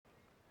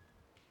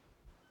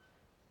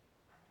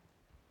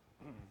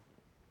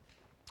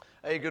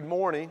Hey, good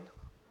morning.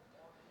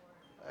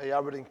 Hey, I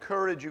would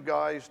encourage you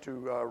guys to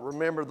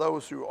remember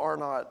those who are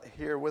not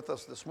here with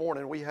us this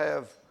morning. We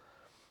have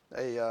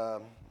a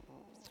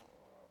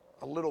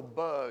little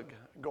bug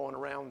going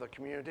around the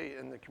community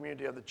and the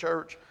community of the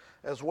church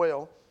as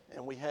well.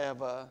 And we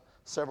have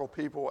several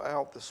people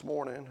out this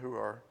morning who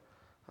are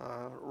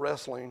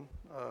wrestling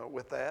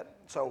with that.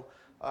 So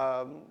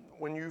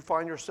when you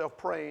find yourself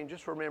praying,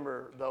 just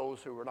remember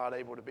those who were not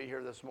able to be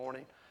here this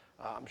morning.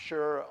 I'm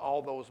sure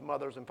all those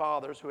mothers and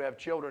fathers who have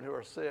children who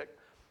are sick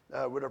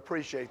would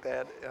appreciate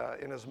that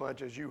in as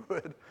much as you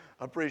would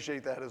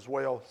appreciate that as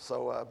well.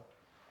 So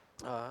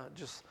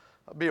just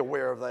be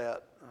aware of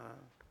that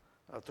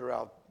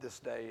throughout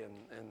this day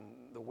and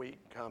the week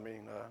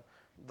coming,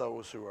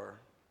 those who are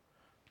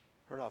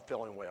not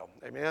feeling well.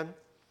 Amen?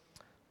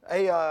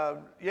 Hey,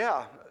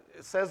 yeah,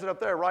 it says it up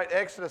there, right?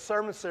 Exodus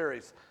sermon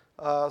series.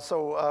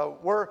 So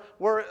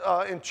we're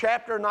in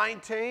chapter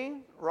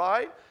 19,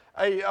 right?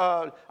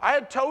 I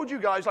had told you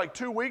guys like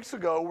 2 weeks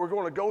ago we're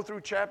going to go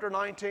through chapter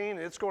 19. And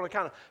it's going to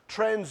kind of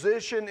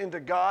transition into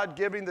God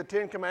giving the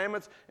 10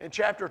 Commandments in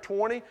chapter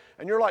 20.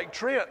 And you're like,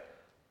 Trent,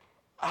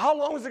 how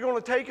long is it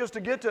going to take us to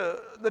get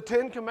to the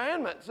 10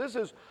 Commandments?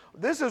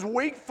 This is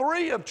week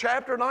 3 of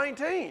chapter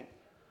 19.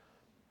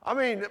 I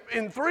mean,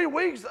 in 3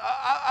 weeks,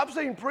 I've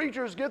seen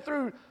preachers get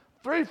through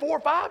 3, 4,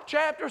 5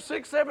 chapters,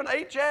 6, 7,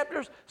 8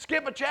 chapters,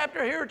 skip a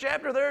chapter here, a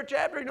chapter there, a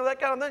chapter, that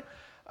kind of thing.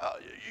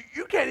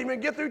 You can't even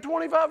get through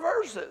 25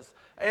 verses.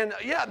 And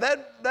yeah,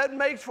 that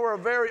makes for a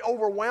very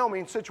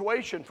overwhelming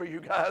situation for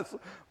you guys.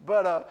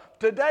 But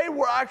today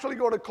we're actually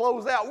going to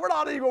close out. We're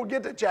not even going to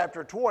get to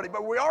chapter 20,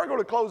 but we are going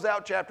to close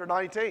out chapter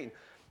 19.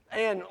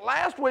 And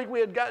last week we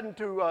had gotten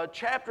to I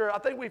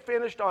think we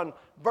finished on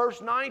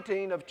verse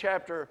 19 of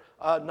chapter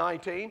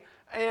 19.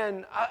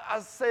 And I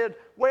said,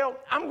 well,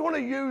 I'm going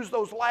to use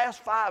those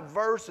last 5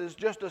 verses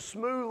just to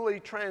smoothly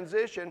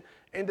transition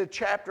into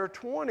chapter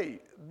 20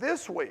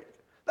 this week.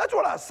 That's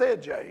what I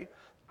said, Jay.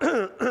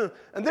 And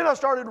then I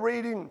started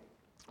reading,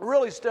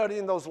 really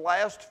studying those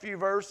last few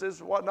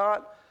verses and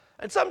whatnot.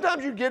 And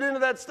sometimes you get into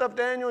that stuff,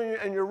 Daniel,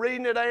 and you're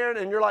reading it, Aaron,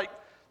 and you're like,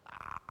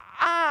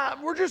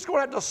 we're just going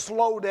to have to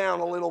slow down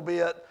a little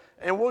bit,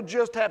 and we'll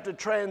just have to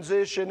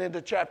transition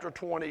into chapter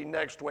 20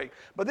 next week.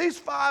 But these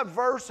 5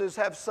 verses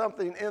have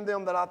something in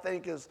them that I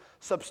think is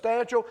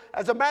substantial.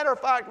 As a matter of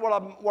fact,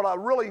 what I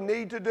really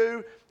need to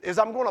do is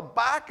I'm going to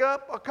back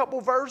up a couple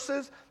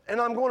verses,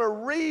 and I'm going to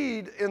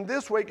read in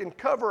this week and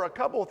cover a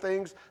couple of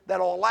things that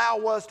will allow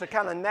us to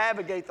kind of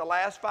navigate the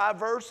last 5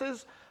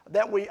 verses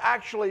that we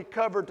actually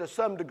covered to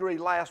some degree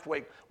last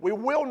week. We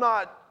will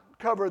not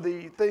cover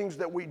the things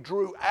that we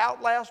drew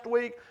out last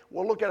week.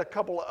 We'll look at a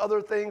couple of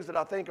other things that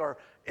I think are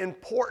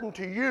important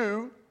to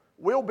you,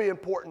 will be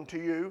important to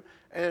you,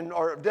 and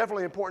are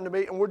definitely important to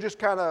me, and we'll just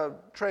kind of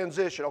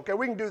transition. Okay,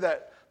 we can do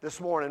that this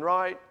morning,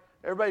 right?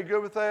 Everybody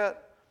good with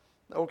that?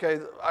 Okay,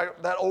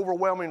 that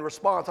overwhelming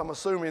response, I'm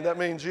assuming that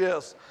means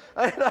yes.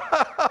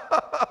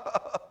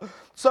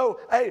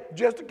 So, hey,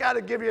 just to kind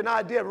of give you an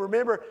idea,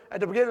 remember at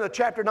the beginning of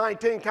chapter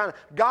 19, kind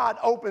of God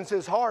opens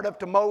his heart up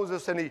to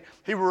Moses, and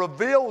he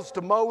reveals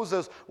to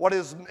Moses what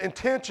his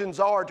intentions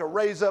are to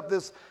raise up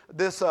this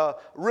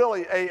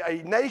really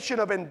a nation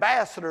of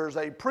ambassadors,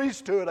 a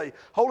priesthood, a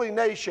holy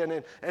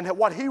nation, and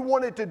what he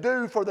wanted to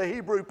do for the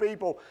Hebrew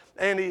people.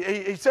 And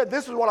he said,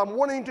 this is what I'm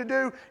wanting to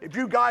do. If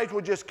you guys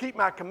would just keep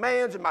my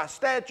commands and my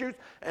statutes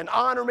and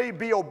honor me,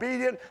 be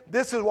obedient,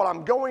 this is what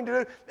I'm going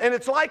to do. And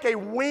it's like a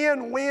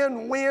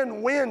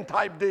win-win-win-win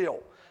type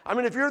deal. I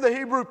mean, if you're the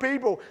Hebrew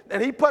people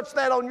and he puts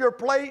that on your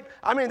plate,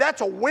 I mean,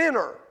 that's a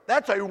winner.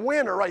 That's a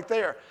winner right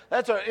there.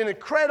 That's an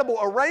incredible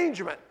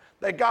arrangement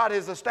that God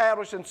has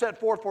established and set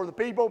forth for the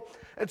people.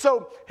 And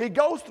so he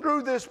goes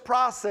through this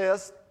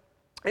process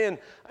and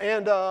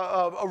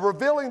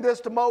revealing this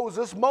to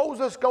Moses.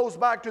 Moses goes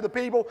back to the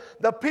people.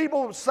 The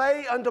people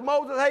say unto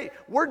Moses, hey,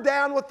 we're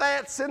down with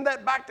that. Send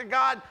that back to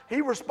God.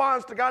 He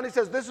responds to God and he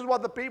says, this is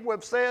what the people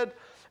have said.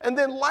 And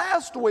then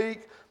last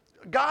week,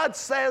 God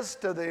says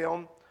to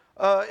them,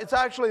 it's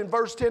actually in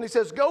verse 10, he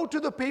says, go to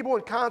the people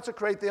and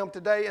consecrate them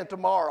today and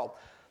tomorrow.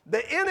 The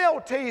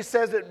NLT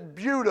says it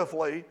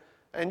beautifully.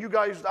 And you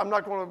guys, I'm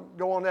not going to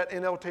go on that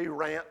NLT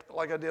rant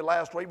like I did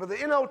last week, but the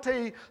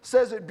NLT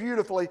says it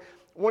beautifully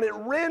when it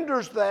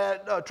renders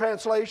that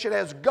translation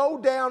as go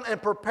down and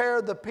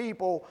prepare the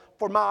people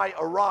for my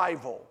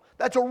arrival.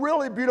 That's a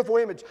really beautiful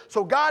image.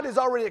 So God has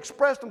already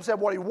expressed himself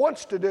what he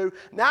wants to do.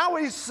 Now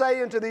he's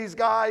saying to these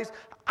guys,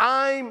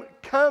 I'm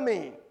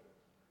coming.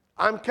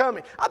 I'm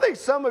coming. I think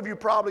some of you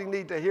probably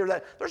need to hear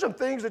that. There's some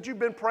things that you've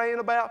been praying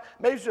about,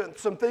 maybe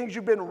some things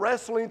you've been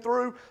wrestling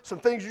through, some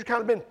things you've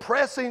kind of been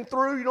pressing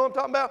through, you know what I'm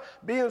talking about?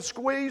 Being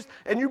squeezed,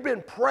 and you've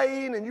been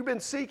praying and you've been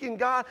seeking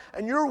God,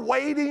 and you're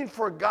waiting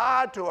for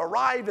God to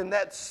arrive in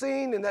that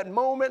scene, in that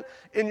moment,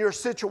 in your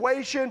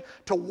situation,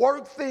 to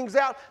work things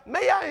out.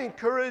 May I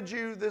encourage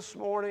you this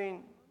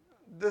morning,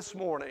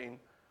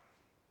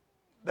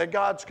 that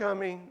God's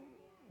coming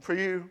for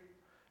you,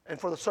 and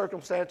for the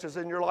circumstances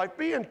in your life.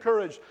 Be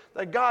encouraged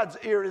that God's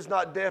ear is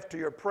not deaf to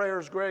your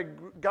prayers, Greg.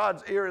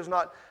 God's ear is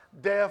not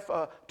deaf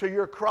to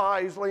your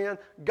cries, Lynn.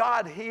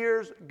 God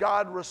hears,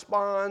 God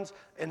responds,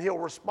 and He'll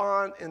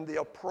respond in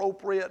the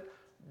appropriate,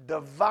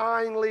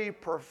 divinely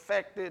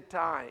perfected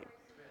time.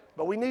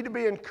 But we need to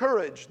be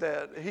encouraged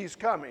that He's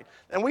coming.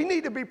 And we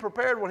need to be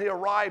prepared when He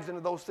arrives into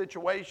those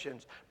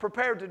situations.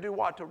 Prepared to do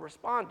what? To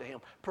respond to Him.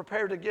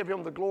 Prepared to give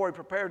Him the glory.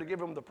 Prepared to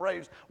give Him the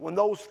praise. When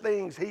those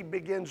things He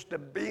begins to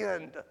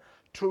bend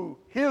to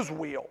His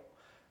will.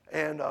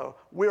 And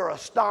we're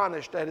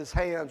astonished at His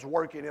hands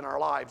working in our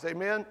lives.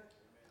 Amen?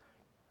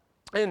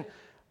 And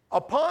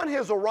upon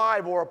His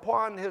arrival, or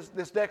upon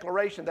this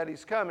declaration that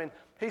He's coming,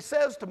 He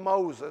says to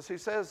Moses, He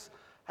says,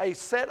 hey,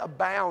 set a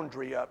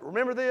boundary up.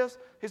 Remember this?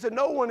 He said,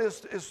 no one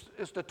is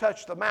to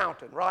touch the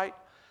mountain, right?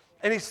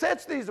 And He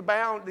sets these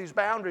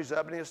boundaries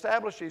up, and He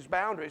established these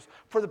boundaries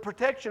for the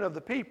protection of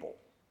the people.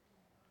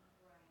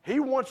 He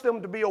wants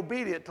them to be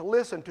obedient, to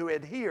listen, to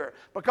adhere.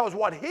 Because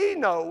what He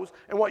knows,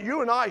 and what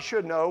you and I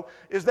should know,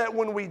 is that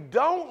when we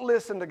don't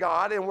listen to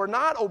God and we're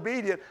not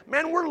obedient,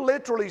 man, we're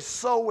literally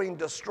sowing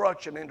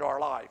destruction into our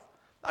life.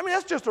 I mean,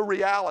 that's just a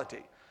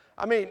reality.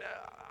 I mean,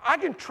 I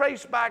can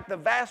trace back the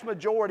vast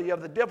majority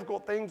of the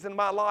difficult things in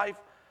my life.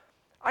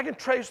 I can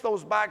trace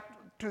those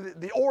back to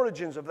the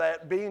origins of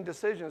that being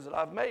decisions that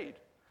I've made,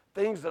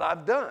 things that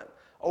I've done,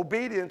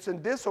 obedience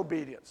and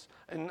disobedience,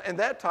 and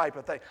that type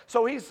of thing.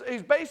 So he's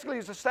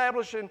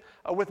establishing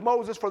with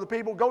Moses for the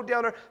people, go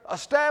down there,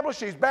 establish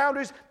these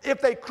boundaries.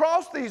 If they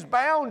cross these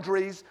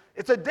boundaries,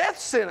 it's a death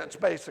sentence,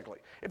 basically.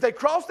 If they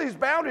cross these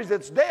boundaries,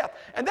 it's death.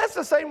 And that's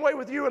the same way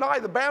with you and I.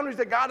 The boundaries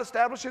that God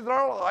establishes in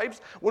our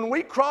lives, when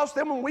we cross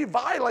them, when we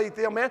violate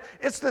them, man,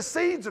 it's the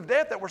seeds of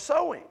death that we're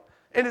sowing.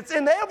 And it's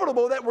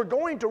inevitable that we're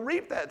going to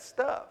reap that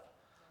stuff.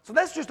 So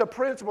that's just a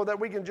principle that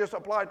we can just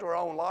apply to our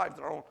own lives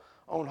and our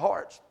own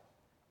hearts.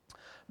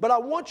 But I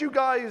want you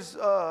guys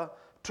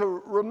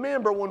to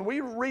remember when we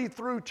read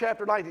through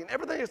chapter 19,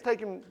 everything that's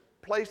taking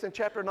place in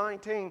chapter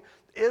 19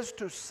 is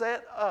to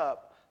set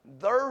up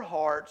their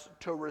hearts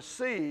to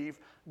receive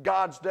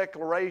God's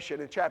declaration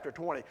in chapter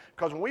 20.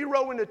 Because when we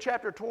roll into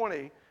chapter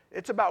 20,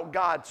 it's about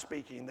God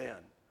speaking then,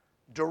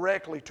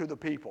 directly to the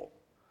people.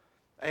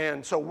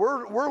 And so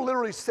we're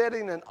literally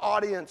setting an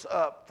audience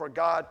up for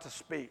God to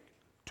speak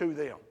to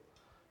them.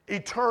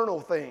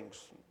 Eternal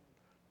things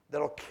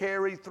that'll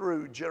carry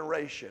through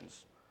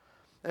generations.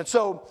 And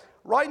so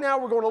right now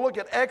we're going to look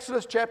at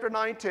Exodus chapter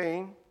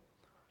 19.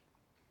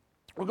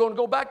 We're going to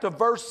go back to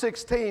verse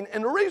 16.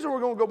 And the reason we're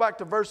going to go back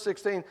to verse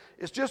 16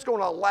 is just going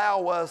to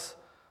allow us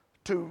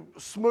to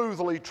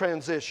smoothly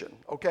transition,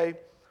 okay?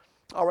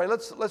 All right,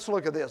 let's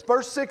look at this.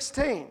 Verse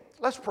 16.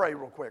 Let's pray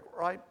real quick,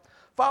 right?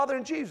 Father,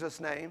 in Jesus'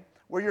 name,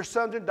 we're your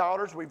sons and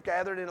daughters. We've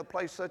gathered in a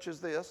place such as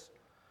this,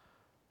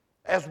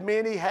 as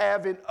many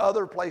have in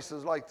other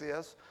places like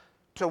this,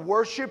 to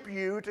worship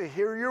you, to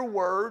hear your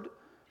word,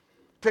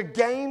 to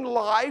gain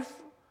life,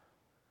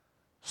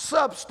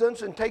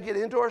 substance, and take it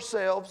into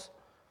ourselves,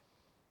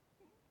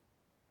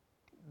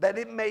 that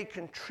it may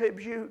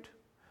contribute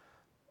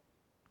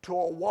to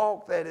a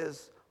walk that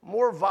is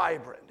more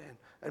vibrant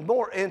and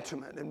more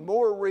intimate and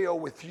more real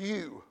with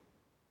you.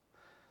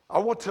 I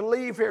want to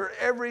leave here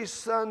every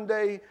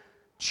Sunday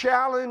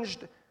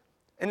challenged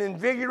and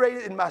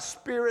invigorated in my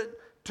spirit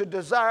to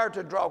desire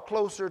to draw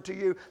closer to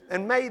you.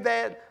 And may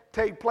that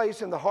take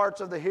place in the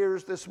hearts of the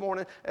hearers this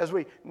morning as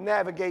we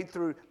navigate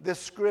through this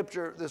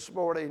scripture this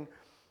morning.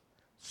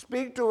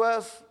 Speak to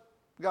us,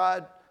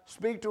 God.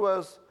 Speak to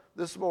us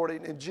this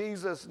morning. In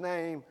Jesus'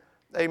 name,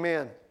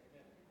 amen.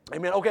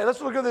 Amen. Okay,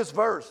 let's look at this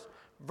verse.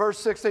 Verse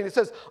 16, it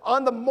says,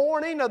 on the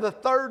morning of the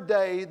third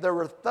day, there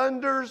were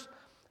thunders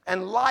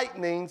and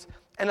lightnings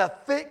and a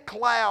thick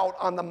cloud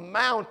on the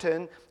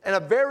mountain and a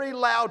very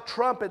loud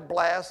trumpet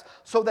blast,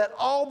 so that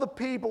all the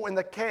people in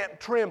the camp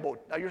trembled.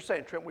 Now you're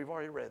saying, Trent, we've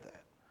already read that.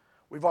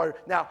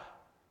 Now,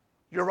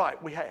 you're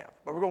right, we have.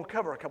 But we're going to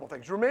cover a couple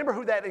things. Remember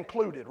who that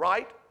included,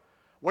 right?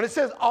 When it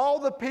says all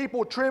the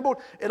people trembled,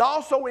 it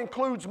also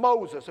includes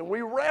Moses. And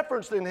we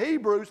referenced in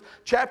Hebrews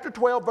chapter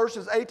 12,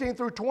 verses 18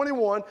 through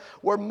 21,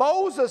 where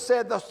Moses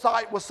said the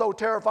sight was so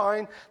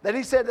terrifying that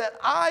he said that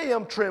I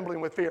am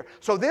trembling with fear.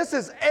 So this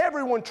is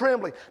everyone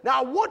trembling. Now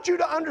I want you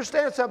to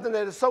understand something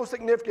that is so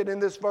significant in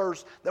this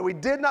verse that we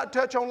did not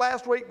touch on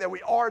last week, that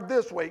we are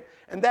this week,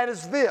 and that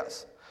is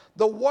this.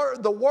 The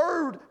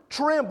word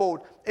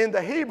trembled in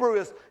the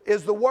Hebrew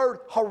is the word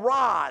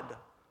harad.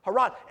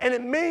 Harad. And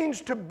it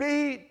means to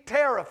be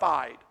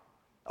terrified.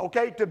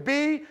 Okay? To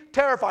be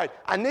terrified.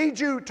 I need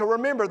you to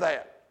remember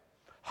that.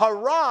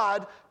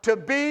 Harad, to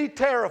be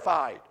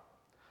terrified.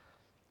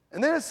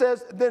 And then it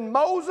says, then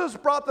Moses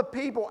brought the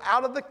people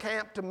out of the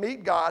camp to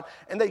meet God,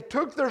 and they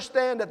took their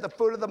stand at the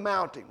foot of the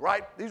mountain,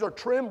 right? These are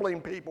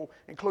trembling people,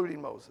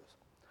 including Moses.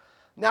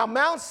 Now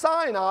Mount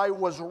Sinai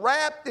was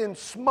wrapped in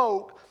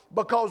smoke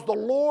because the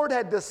Lord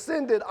had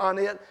descended on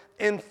it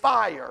in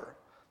fire.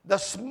 The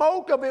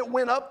smoke of it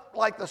went up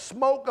like the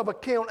smoke of a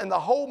kiln, and the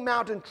whole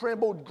mountain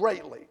trembled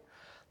greatly.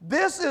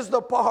 This is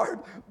the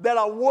part that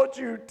I want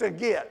you to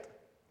get.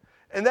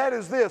 And that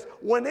is this.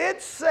 When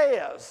it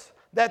says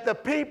that the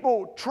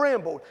people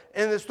trembled,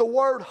 and it's the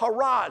word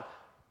harad,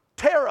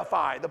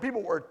 terrified. The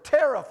people were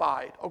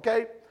terrified,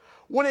 okay?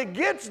 When it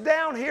gets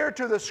down here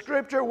to the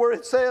scripture where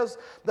it says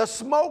the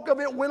smoke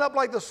of it went up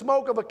like the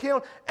smoke of a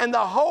kiln and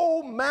the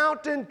whole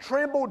mountain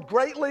trembled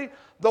greatly,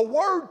 the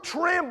word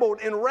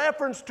trembled in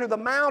reference to the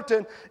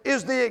mountain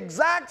is the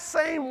exact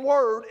same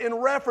word in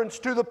reference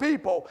to the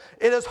people.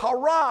 It is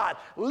harad,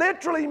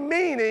 literally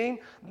meaning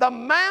the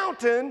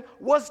mountain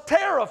was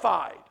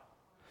terrified.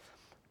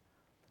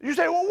 You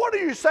say, well, what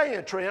are you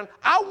saying, Trent?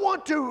 I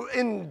want to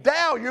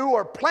endow you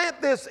or plant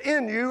this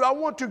in you. I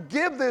want to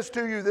give this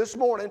to you this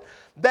morning,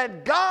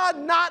 that God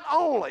not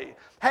only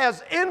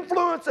has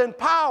influence and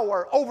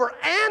power over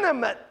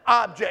animate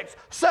objects,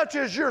 such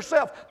as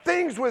yourself,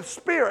 things with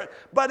spirit,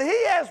 but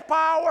He has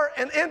power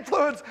and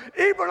influence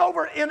even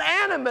over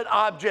inanimate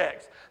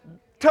objects.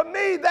 To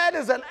me, that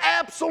is an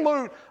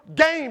absolute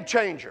game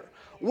changer.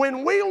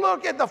 When we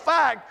look at the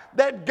fact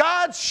that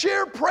God's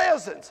sheer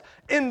presence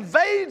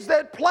invades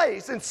that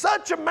place in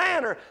such a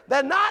manner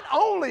that not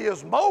only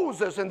is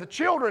Moses and the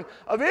children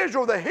of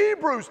Israel, the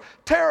Hebrews,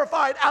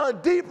 terrified out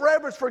of deep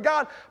reverence for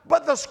God,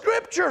 but the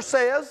scripture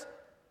says,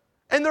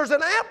 and there's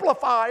an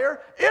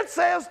amplifier, it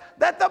says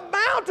that the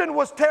mountain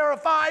was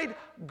terrified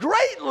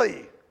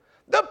greatly.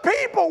 The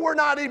people were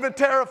not even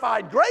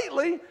terrified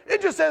greatly.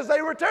 It just says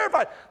they were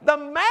terrified. The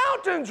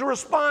mountain's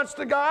response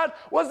to God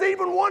was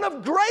even one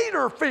of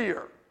greater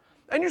fear.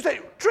 And you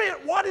say,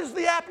 Trent, what is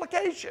the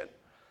application?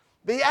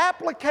 The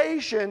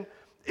application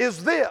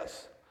is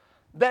this,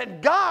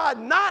 that God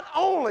not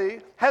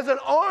only has an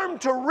arm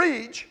to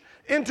reach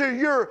into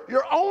your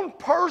own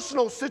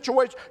personal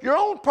situation, your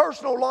own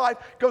personal life,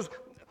 because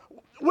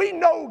we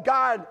know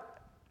God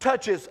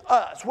touches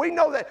us. We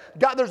know that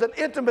God, there's an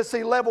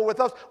intimacy level with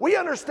us. We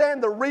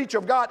understand the reach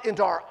of God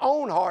into our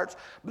own hearts.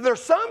 But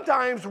there's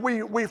sometimes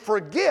we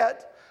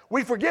forget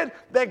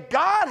that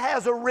God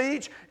has a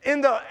reach in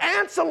the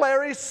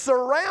ancillary,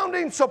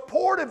 surrounding,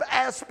 supportive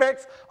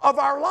aspects of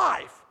our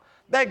life.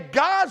 That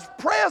God's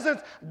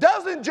presence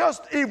doesn't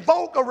just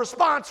evoke a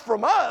response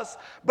from us,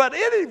 but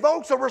it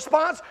evokes a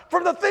response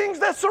from the things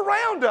that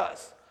surround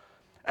us.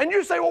 And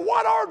you say, well,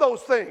 what are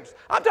those things?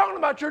 I'm talking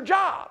about your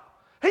job.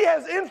 He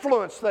has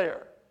influence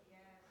there.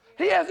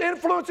 He has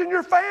influence in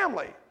your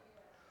family.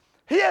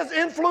 He has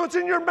influence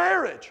in your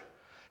marriage.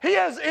 He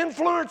has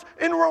influence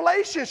in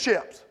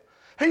relationships.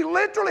 He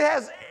literally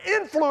has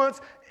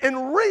influence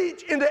and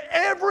reach into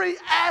every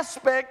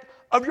aspect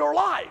of your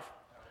life.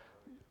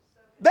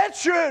 That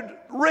should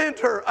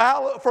render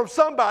from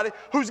somebody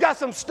who's got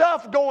some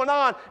stuff going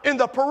on in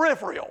the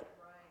peripheral,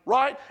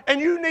 right? And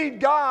you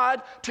need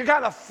God to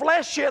kind of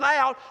flesh it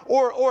out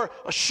or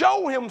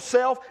show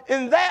Himself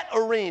in that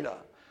arena.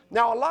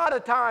 Now, a lot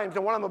of times,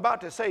 and what I'm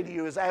about to say to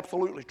you is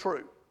absolutely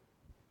true.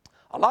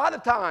 A lot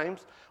of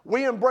times,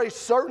 we embrace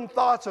certain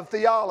thoughts of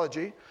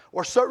theology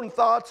or certain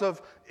thoughts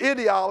of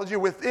ideology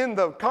within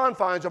the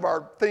confines of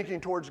our thinking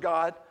towards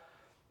God,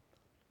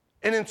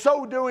 and in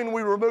so doing,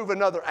 we remove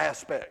another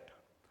aspect.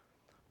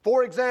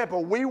 For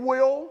example, we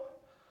will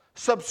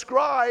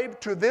subscribe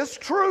to this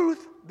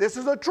truth, this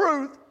is a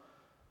truth,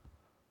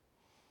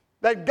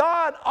 that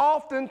God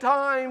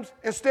oftentimes,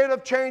 instead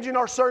of changing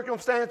our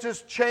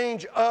circumstances,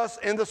 change us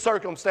in the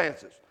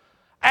circumstances.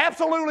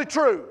 Absolutely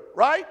true,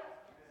 right?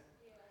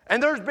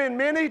 And there's been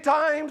many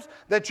times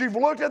that you've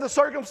looked at the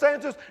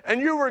circumstances and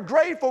you were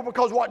grateful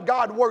because what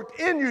God worked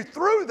in you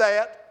through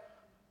that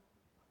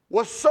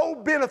was so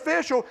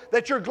beneficial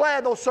that you're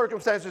glad those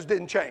circumstances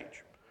didn't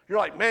change. You're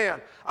like,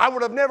 man, I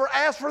would have never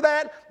asked for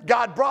that.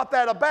 God brought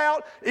that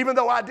about, even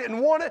though I didn't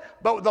want it.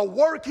 But the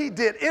work He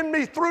did in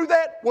me through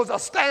that was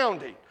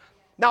astounding.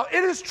 Now,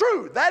 it is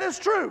true,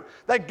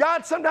 that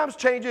God sometimes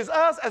changes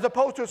us as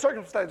opposed to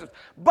circumstances.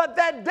 But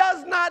that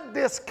does not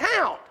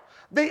discount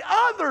the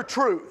other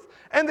truth.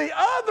 And the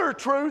other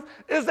truth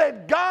is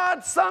that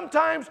God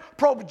sometimes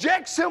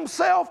projects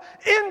Himself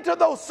into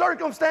those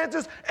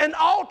circumstances and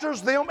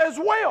alters them as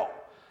well.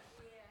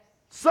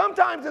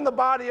 Sometimes in the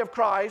body of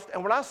Christ,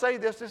 and when I say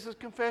this is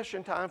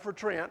confession time for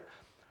Trent,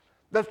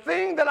 the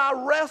thing that I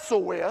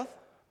wrestle with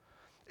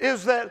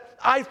is that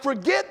I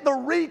forget the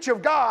reach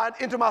of God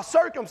into my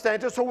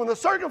circumstances, so when the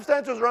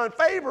circumstances are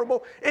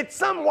unfavorable, it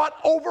somewhat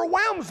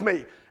overwhelms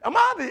me. Am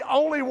I the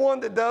only one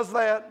that does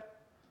that?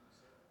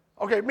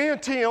 Okay, me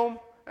and Tim,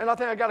 and I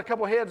think I got a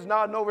couple heads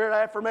nodding over here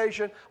at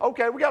affirmation.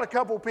 Okay, we got a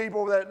couple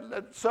people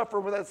that suffer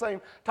with that same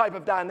type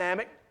of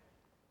dynamic.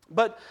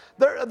 But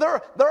there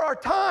are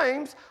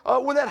times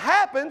when that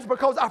happens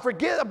because I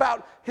forget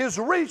about His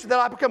reach, that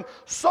I become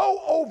so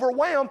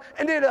overwhelmed,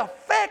 and it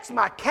affects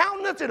my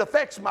countenance, it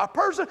affects my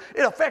person,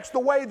 it affects the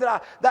way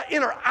that I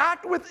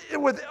interact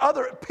with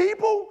other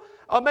people,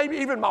 maybe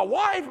even my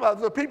wife,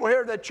 the people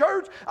here at the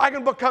church. I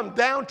can become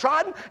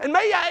downtrodden, and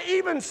may I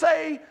even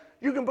say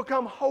you can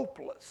become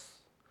hopeless.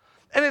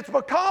 And it's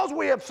because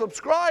we have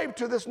subscribed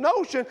to this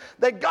notion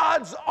that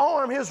God's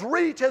arm, His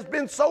reach, has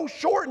been so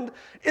shortened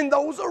in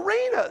those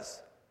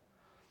arenas.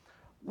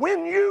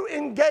 When you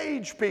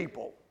engage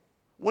people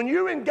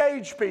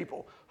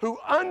who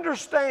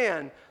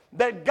understand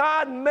that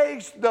God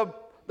makes the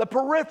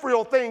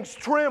peripheral things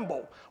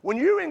tremble. When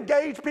you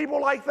engage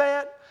people like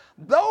that,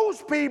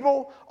 those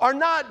people are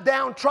not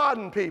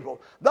downtrodden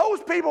people.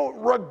 Those people,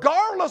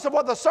 regardless of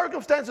what the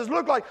circumstances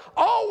look like,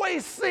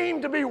 always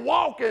seem to be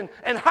walking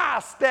and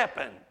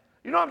high-stepping.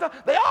 You know what I'm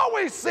talking? They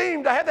always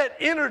seem to have that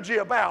energy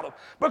about them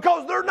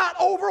because they're not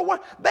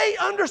overwhelmed. They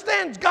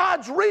understand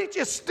God's reach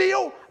is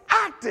still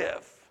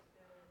active.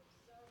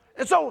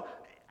 And so,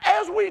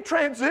 as we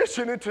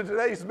transition into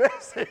today's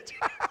message,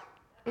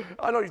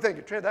 I know you're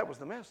thinking, Trent, that was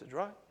the message,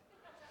 right?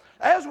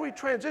 As we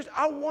transition,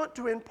 I want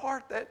to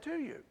impart that to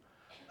you.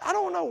 I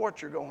don't know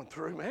what you're going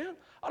through, man.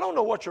 I don't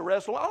know what you're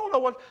wrestling with. I don't know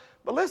what,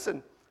 but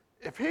listen,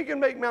 if he can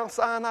make Mount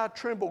Sinai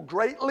tremble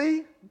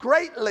greatly,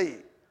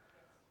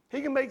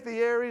 he can make the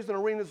areas and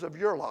arenas of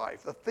your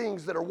life, the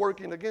things that are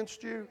working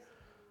against you,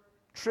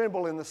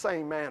 tremble in the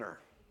same manner.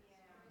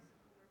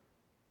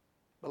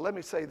 But let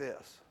me say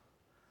this.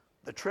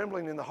 The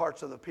trembling in the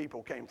hearts of the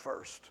people came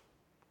first.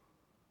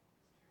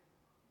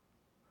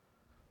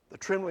 The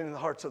trembling in the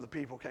hearts of the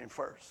people came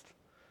first.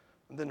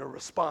 And then the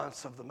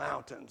response of the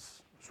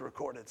mountains was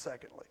recorded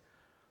secondly.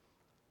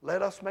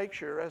 Let us make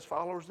sure as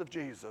followers of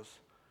Jesus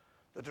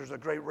that there's a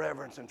great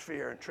reverence and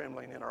fear and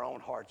trembling in our own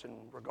hearts in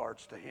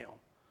regards to him.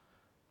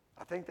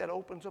 I think that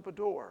opens up a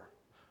door,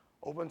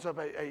 opens up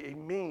a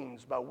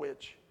means by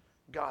which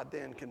God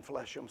then can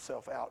flesh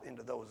himself out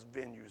into those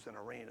venues and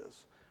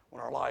arenas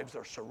when our lives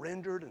are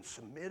surrendered and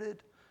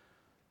submitted,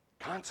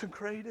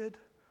 consecrated,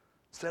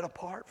 set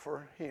apart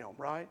for him,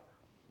 right?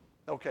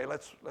 Okay,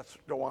 let's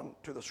go on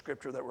to the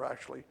scripture that we're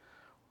actually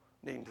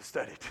needing to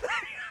study today.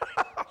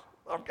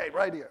 Okay,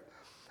 right here.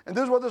 And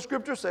this is what the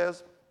scripture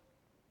says.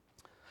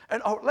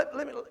 And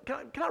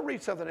can I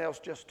read something else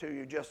just to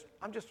you?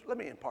 Let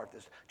me impart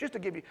this, just to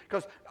give you,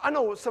 because I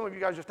know some of you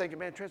guys are thinking,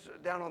 man, Trent's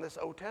down on this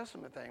Old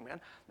Testament thing,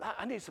 man.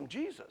 I need some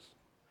Jesus.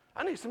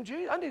 I need some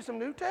Jesus. I need some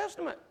New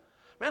Testament.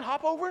 Man,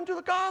 hop over into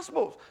the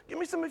Gospels. Give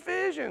me some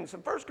Ephesians,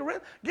 some 1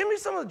 Corinthians. Give me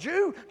some of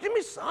Jude. Give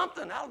me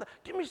something out of that.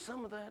 Give me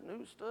some of that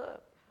new stuff.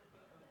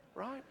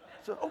 Right?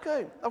 So,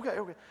 okay.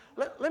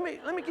 Let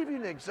me give you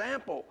an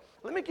example.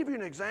 Let me give you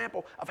an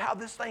example of how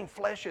this thing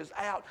fleshes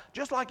out,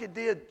 just like it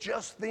did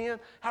just then,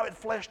 how it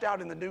fleshed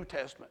out in the New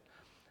Testament.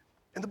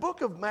 In the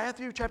book of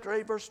Matthew, chapter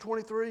 8, verse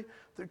 23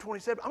 through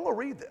 27, I'm going to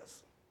read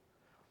this.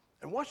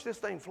 And watch this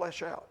thing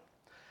flesh out.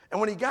 And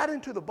when he got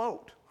into the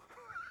boat,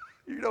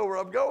 you know where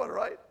I'm going,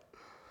 right?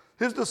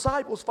 His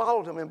disciples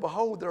followed him, and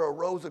behold, there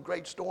arose a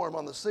great storm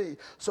on the sea,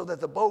 so that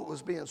the boat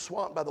was being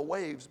swamped by the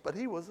waves, but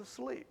he was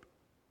asleep.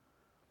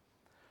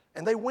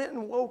 And they went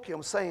and woke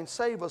him, saying,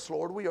 Save us,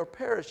 Lord, we are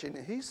perishing.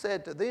 And he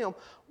said to them,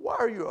 Why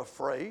are you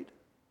afraid,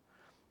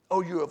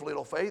 O you of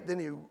little faith? Then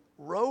he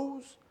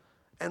rose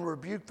and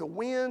rebuked the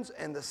winds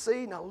and the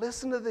sea. Now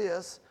listen to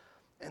this.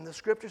 And the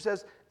scripture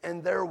says,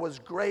 and there was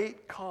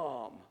great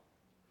calm.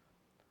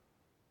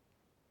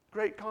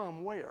 Great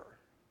calm where?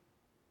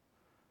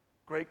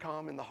 Great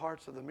calm in the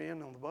hearts of the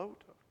men on the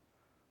boat.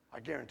 I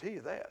guarantee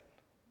you that.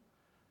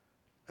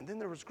 And then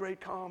there was great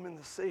calm in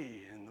the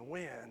sea and the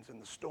winds and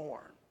the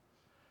storm.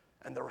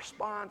 And the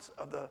response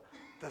of the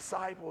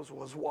disciples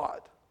was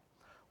what?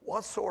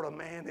 What sort of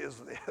man is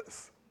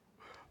this?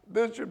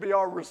 This should be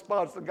our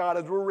response to God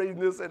as we're reading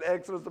this in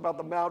Exodus about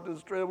the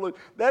mountains trembling.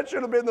 That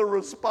should have been the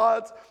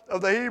response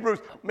of the Hebrews.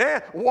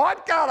 Man,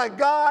 what kind of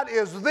God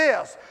is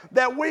this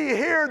that we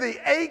hear the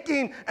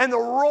aching and the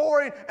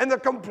roaring and the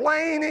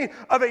complaining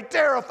of a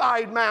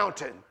terrified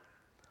mountain?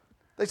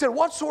 They said,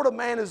 what sort of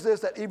man is this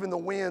that even the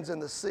winds and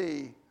the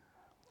sea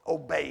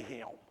obey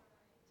him?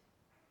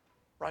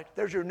 Right?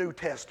 There's your New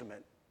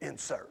Testament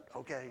insert,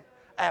 okay?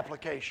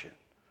 Application,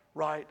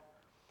 right?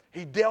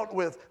 He dealt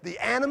with the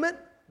animate,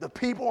 the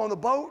people on the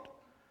boat,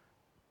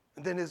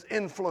 and then his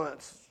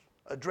influence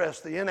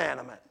addressed the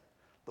inanimate,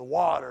 the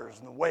waters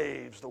and the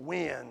waves, the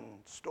wind,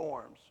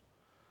 storms.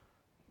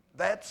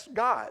 That's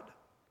God.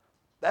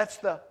 That's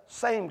the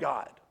same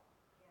God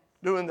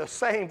doing the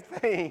same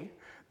thing.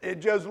 It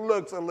just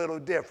looks a little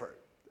different.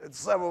 And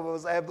some of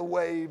us have the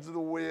waves and the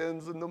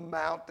winds and the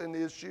mountain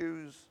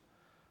issues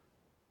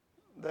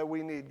that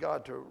we need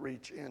God to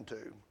reach into.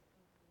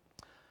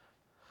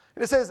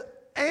 And it says,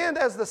 and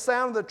as the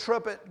sound of the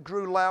trumpet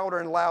grew louder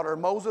and louder,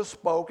 Moses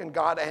spoke and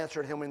God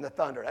answered him in the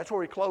thunder. That's where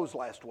we closed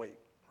last week,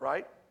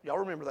 right? Y'all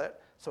remember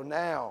that? So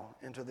now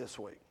into this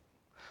week.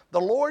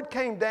 The Lord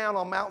came down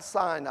on Mount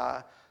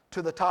Sinai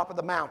to the top of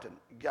the mountain.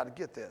 You got to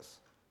get this.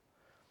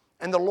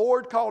 And the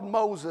Lord called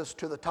Moses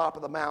to the top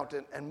of the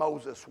mountain, and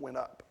Moses went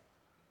up.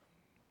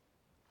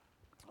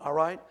 All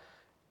right?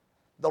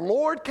 The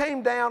Lord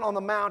came down on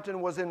the mountain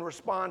was in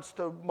response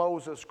to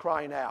Moses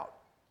crying out.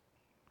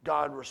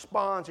 God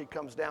responds. He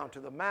comes down to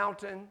the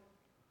mountain,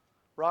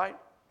 right?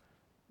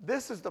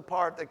 This is the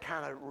part that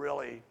kind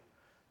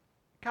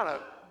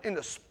of in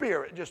the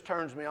spirit just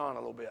turns me on a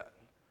little bit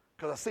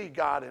because I see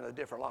God in a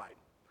different light.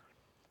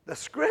 The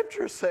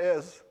scripture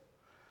says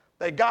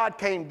that God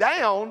came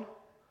down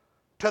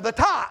to the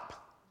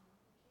top,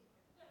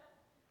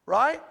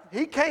 right?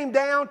 He came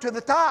down to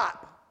the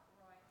top.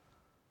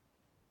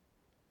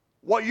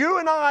 What you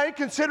and I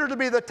consider to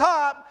be the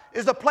top,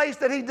 is the place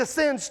that he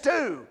descends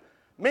to,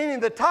 meaning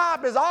the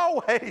top is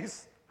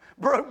always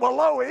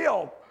below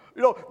him.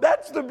 You know,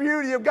 that's the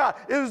beauty of God.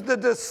 It is the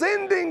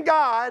descending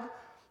God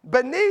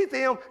beneath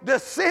him,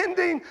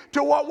 descending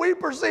to what we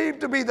perceive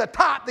to be the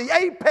top, the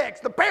apex,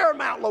 the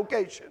paramount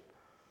location,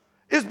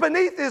 is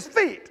beneath his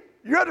feet.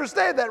 You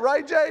understand that,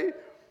 right, Jay?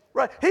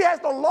 Right. He has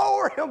to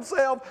lower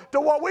himself to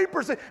what we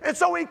perceive. And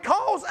so he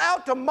calls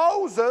out to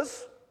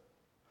Moses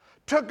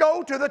to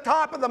go to the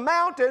top of the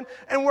mountain,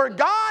 and where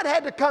God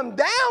had to come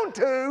down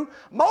to,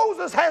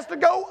 Moses has to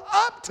go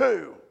up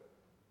to.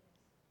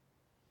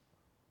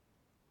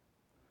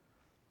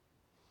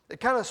 It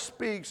kind of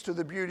speaks to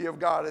the beauty of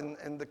God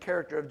and the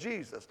character of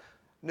Jesus.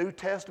 New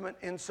Testament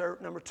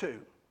insert number 2.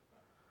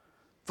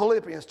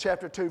 Philippians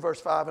chapter 2 verse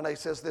 5 and 8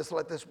 says this,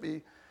 let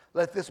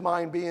this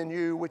mind be in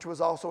you, which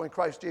was also in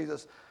Christ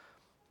Jesus,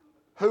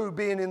 who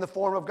being in the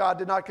form of God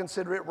did not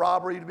consider it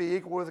robbery to be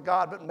equal with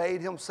God, but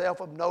made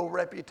himself of no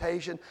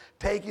reputation,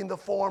 taking the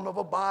form of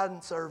a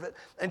bondservant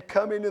and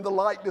coming in the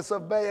likeness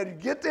of man. You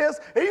get this?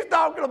 He's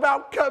talking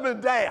about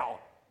coming down.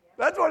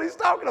 That's what he's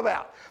talking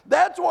about.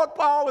 That's what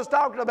Paul was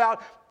talking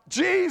about.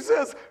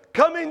 Jesus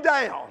coming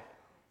down.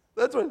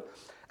 That's what.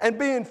 And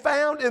being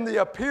found in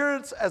the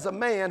appearance as a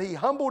man, he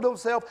humbled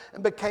himself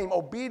and became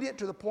obedient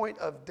to the point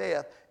of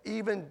death,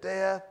 even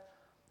death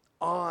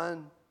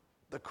on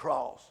the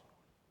cross.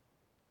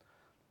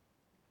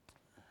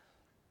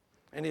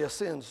 And he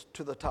ascends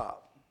to the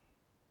top.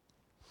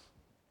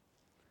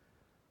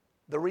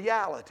 The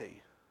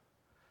reality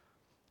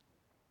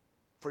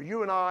for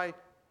you and I,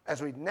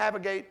 as we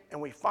navigate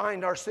and we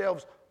find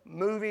ourselves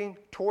moving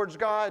towards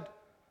God,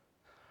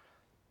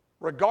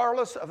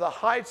 regardless of the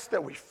heights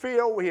that we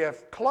feel we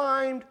have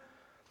climbed,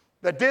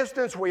 the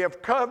distance we have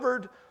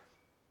covered,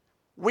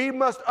 we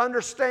must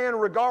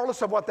understand,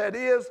 regardless of what that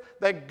is,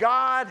 that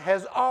God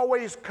has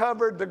always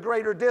covered the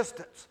greater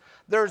distance.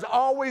 There's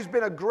always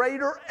been a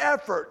greater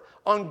effort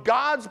on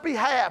God's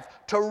behalf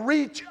to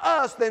reach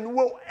us than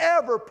we'll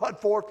ever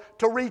put forth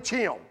to reach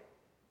him.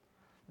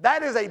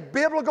 That is a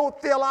biblical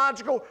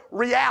theological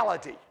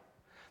reality,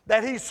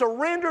 that he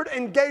surrendered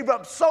and gave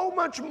up so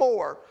much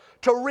more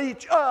to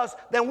reach us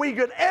than we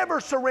could ever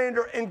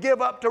surrender and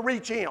give up to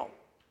reach him.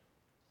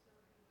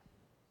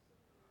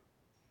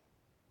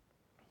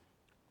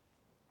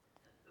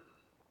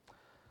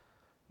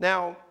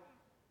 Now,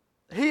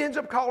 he ends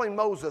up calling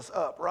Moses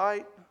up,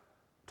 right,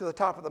 to the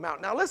top of the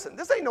mountain. Now listen,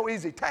 this ain't no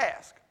easy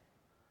task.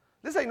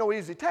 This ain't no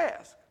easy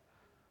task.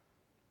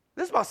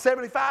 This is about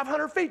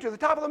 7,500 feet to the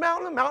top of the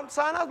mountain. Mount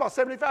Sinai is about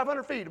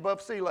 7,500 feet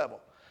above sea level.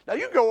 Now,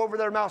 you go over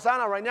there to Mount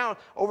Sinai right now,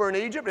 over in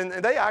Egypt, and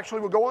they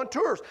actually will go on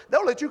tours.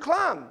 They'll let you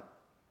climb.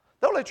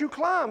 They'll let you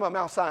climb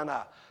Mount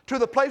Sinai to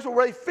the place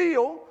where they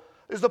feel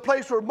is the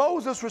place where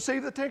Moses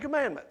received the 10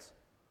 Commandments.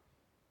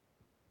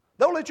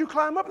 They'll let you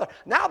climb up there.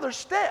 Now there's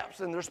steps,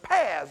 and there's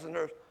paths, and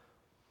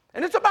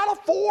it's about a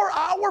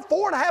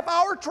 4.5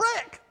 hour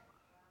trek.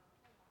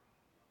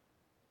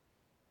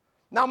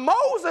 Now,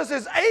 Moses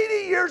is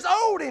 80 years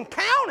old and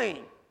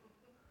counting.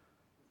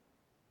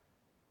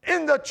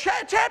 In the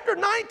chapter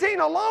 19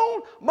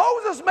 alone,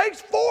 Moses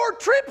makes 4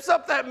 trips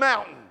up that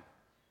mountain.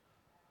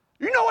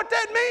 You know what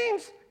that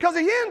means? Because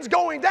he ends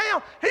going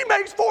down. He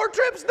makes 4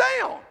 trips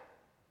down.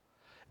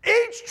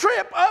 Each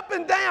trip up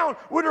and down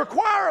would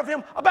require of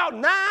him about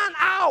 9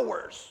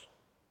 hours.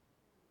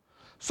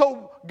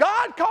 So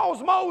God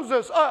calls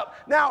Moses up.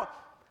 Now,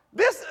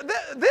 this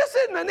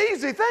isn't an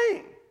easy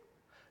thing.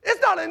 It's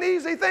not an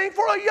easy thing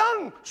for a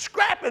young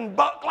scrapping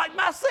buck like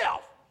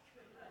myself.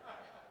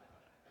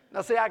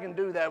 Now, see, I can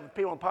do that with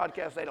people on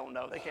podcasts. They don't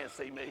know. They can't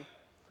see me.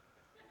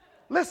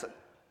 Listen,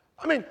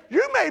 I mean,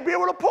 you may be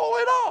able to pull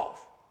it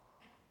off.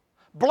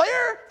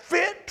 Blair,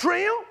 fit,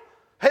 trim,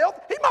 health,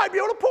 he might be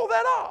able to pull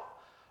that off.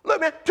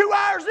 Look, man, 2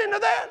 hours into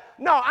that,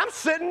 no, I'm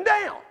sitting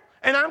down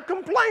and I'm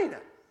complaining,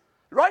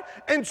 right?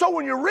 And so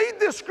when you read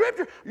this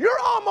scripture, you're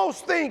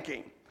almost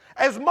thinking,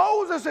 as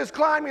Moses is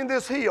climbing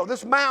this hill,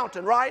 this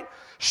mountain, right?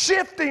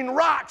 Shifting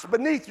rocks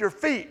beneath your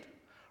feet.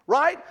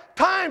 Right?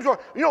 Times where,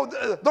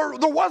 there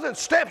wasn't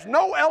steps,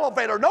 no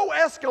elevator, no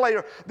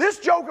escalator. This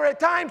joker at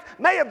times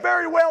may have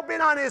very well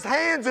been on his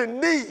hands and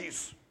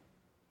knees.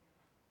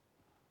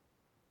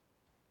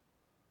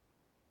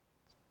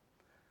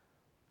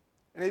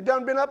 And he'd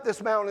done been up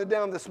this mountain and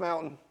down this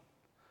mountain.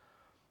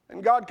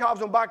 And God calls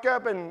him back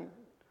up, and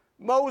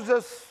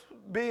Moses,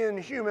 being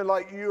human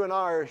like you and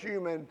I are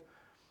human,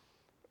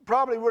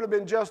 probably would have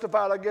been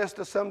justified, I guess,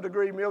 to some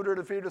degree. Mildred,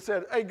 if he'd have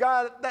said, hey,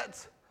 God,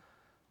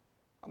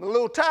 I'm a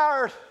little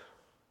tired.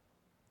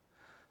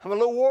 I'm a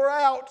little wore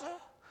out.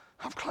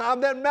 I've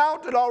climbed that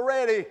mountain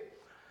already.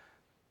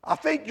 I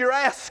think you're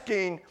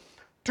asking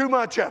too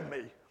much of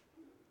me.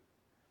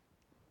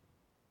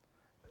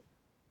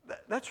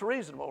 That's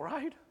reasonable,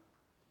 right?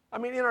 I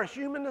mean, in our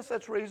humanness,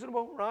 that's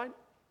reasonable, right?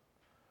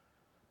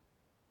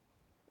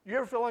 You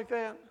ever feel like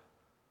that?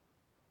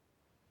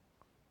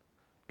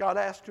 God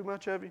asked too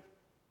much of you?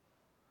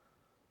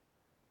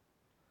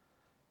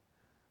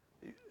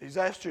 He's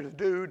asked you to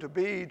do, to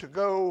be, to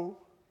go,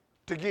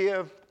 to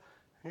give.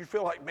 You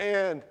feel like,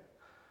 man,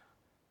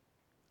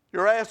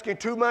 You're asking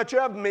too much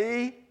of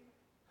me.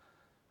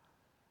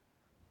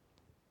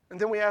 And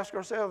then we ask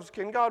ourselves,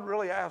 can God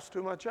really ask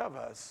too much of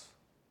us?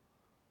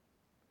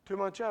 Too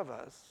much of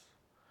us.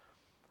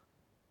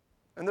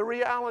 And the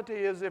reality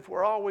is, if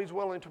we're always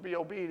willing to be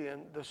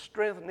obedient, the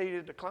strength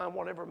needed to climb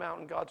whatever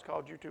mountain God's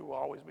called you to will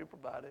always be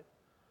provided.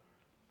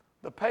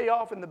 The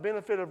payoff and the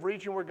benefit of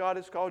reaching where God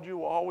has called you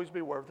will always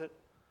be worth it.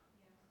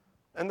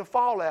 And the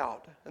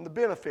fallout and the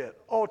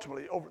benefit,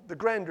 ultimately, over the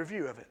grander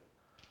view of it,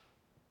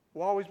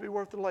 will always be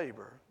worth the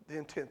labor, the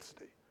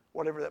intensity,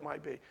 whatever that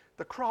might be.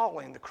 The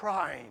crawling, the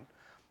crying,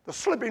 the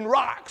slipping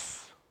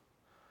rocks.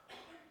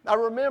 I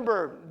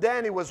remember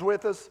Danny was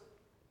with us.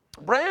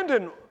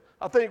 Brandon,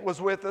 I think, was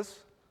with us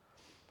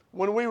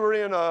when we were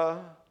in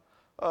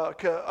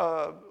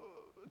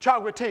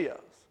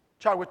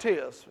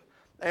Chaguatias.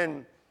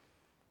 And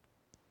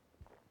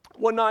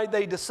one night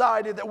they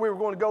decided that we were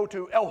going to go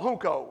to El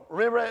Junco.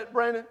 Remember that,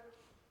 Brandon?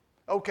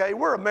 Okay,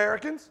 we're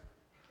Americans.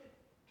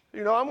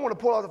 You know, I'm going to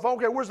pull out the phone.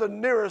 Okay, where's the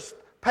nearest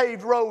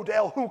paved road to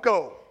El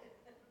Junco?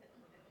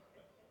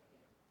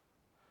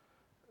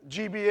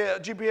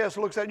 GPS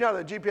looks at you. You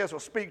know, the GPS will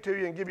speak to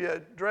you and give you a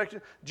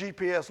direction.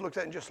 GPS looks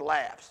at it and just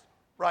laughs,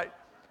 right?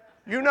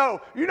 You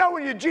know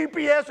when your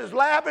GPS is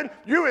laughing,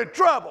 you're in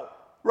trouble,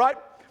 right?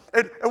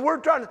 And we're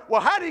trying to,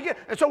 well, how do you get,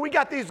 and so we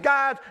got these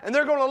guys, and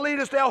they're going to lead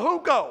us to El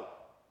Junco.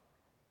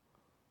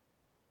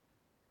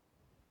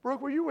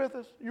 Brooke, were you with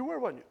us? You were,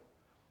 weren't you?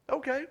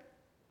 Okay.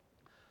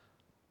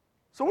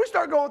 So we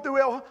start going through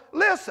El Junco.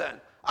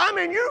 Listen, I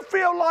mean, you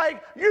feel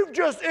like you've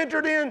just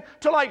entered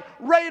into like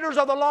Raiders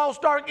of the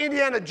Lost Ark,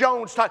 Indiana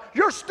Jones type.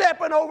 You're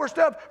stepping over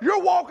stuff.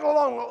 You're walking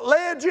along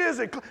ledges.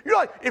 And you're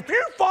like, if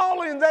you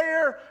fall in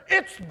there,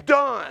 it's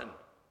done.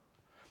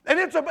 And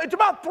it's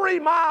about 3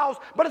 miles,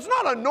 but it's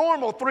not a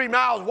normal 3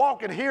 miles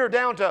walking here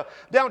down to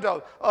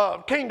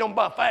Kingdom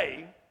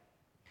Buffet.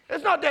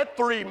 It's not that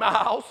 3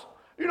 miles.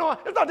 You know,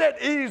 it's not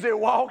that easy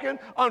walking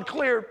on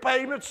clear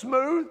pavement,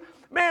 smooth.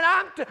 Man,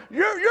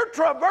 you're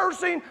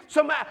traversing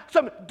some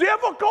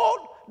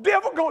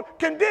difficult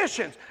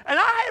conditions. And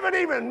I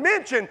haven't even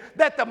mentioned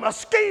that the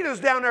mosquitoes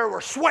down there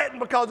were sweating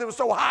because it was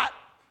so hot.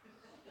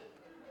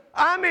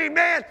 I mean,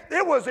 man,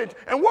 it was it.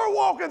 And we're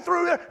walking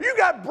through there. You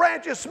got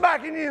branches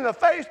smacking you in the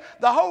face.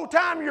 The whole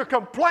time you're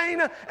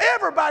complaining.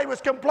 Everybody was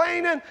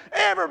complaining.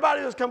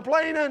 Everybody was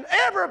complaining.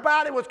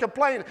 Everybody was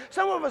complaining.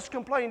 Some of us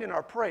complained in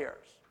our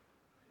prayers.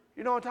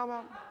 You know what I'm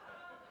talking about?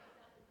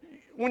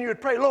 When you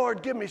would pray,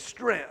 Lord, give me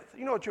strength.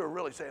 You know what you were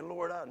really saying?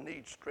 Lord, I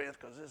need strength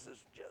because this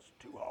is just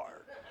too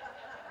hard.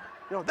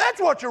 You know,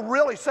 that's what you're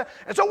really saying.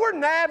 And so we're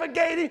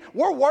navigating,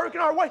 we're working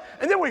our way,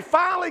 and then we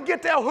finally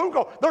get to El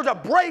Junco. There's a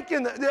break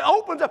in it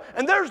opens up,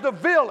 and there's the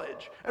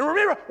village. And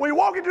remember, when you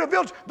walk into the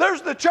village,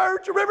 there's the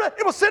church. Remember that?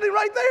 It was sitting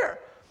right there.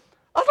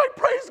 I was like,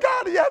 praise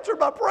God, he answered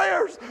my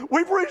prayers.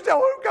 We've reached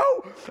El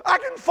Junco. I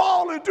can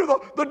fall into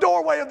the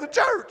doorway of the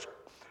church.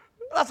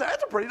 I said,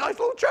 that's a pretty nice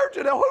little church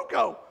in El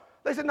Junco.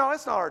 They said, no,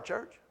 that's not our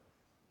church.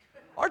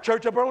 Our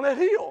church up on that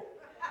hill.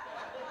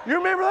 You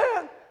remember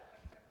that?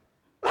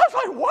 I was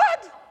like,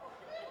 what?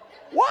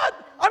 What?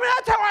 I mean,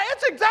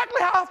 that's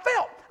exactly how I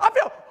felt. I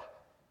felt,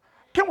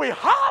 can we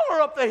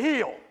holler up the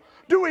hill?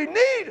 Do we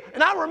need,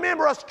 and I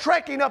remember us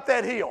trekking up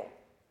that hill.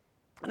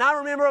 And I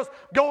remember us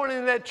going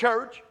into that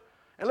church.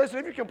 And listen,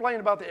 if you complain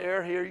about the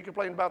air here, you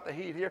complain about the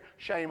heat here,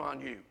 shame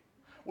on you.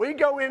 We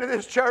go into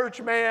this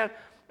church, man,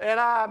 and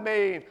I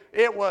mean,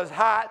 it was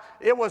hot.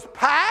 It was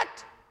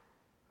packed.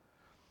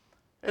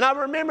 And I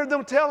remember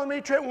them telling me,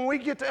 Trent, when we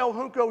get to El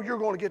Junco, you're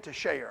going to get to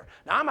share.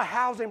 Now, I'm a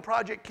housing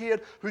project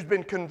kid who's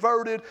been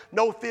converted,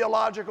 no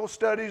theological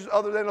studies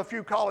other than a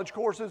few college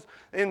courses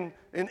in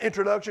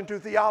introduction to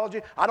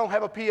theology. I don't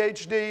have a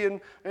PhD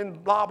in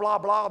blah, blah,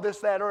 blah, this,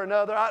 that, or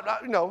another.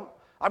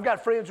 I've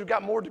got friends who've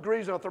got more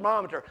degrees than a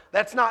thermometer.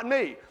 That's not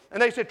me. And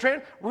they said,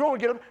 Trent, we're going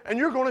to get them, and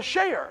you're going to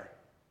share.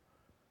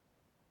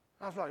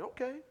 I was like,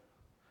 okay.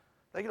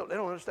 They don't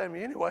understand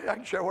me anyway. I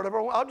can share whatever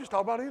I want. I'll just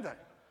talk about anything.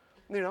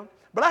 You know.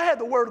 But I had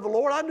the word of the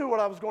Lord. I knew what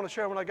I was going to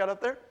share when I got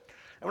up there.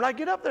 And when I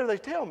get up there, they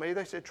tell me,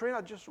 they said, Trent, I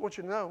just want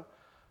you to know,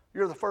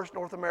 you're the first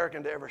North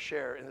American to ever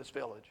share in this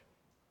village.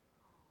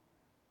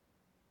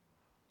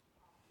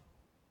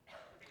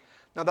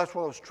 Now, that's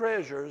one of those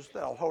treasures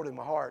that I'll hold in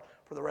my heart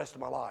for the rest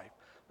of my life.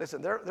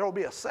 Listen, there will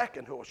be a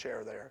second who will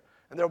share there,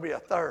 and there will be a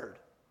third.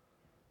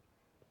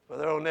 But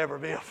there will never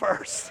be a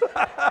first.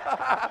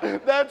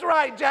 That's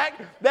right,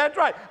 Jack. That's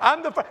right.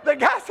 I'm the first. The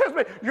guy says to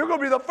me, you're going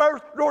to be the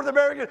first North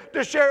American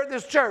to share at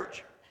this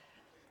church.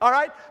 All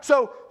right?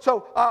 So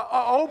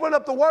I open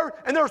up the word,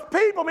 and there's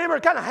people,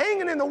 remember, kind of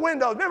hanging in the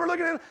windows. Remember,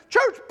 looking at the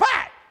church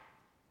packed.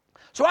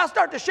 So I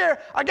start to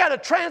share. I got a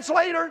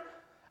translator,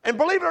 and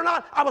believe it or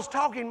not, I was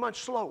talking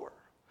much slower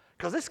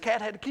because this cat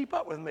had to keep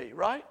up with me,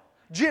 right?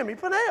 Jimmy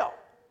Pinnell.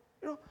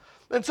 You know?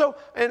 And so,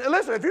 and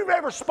listen, if you've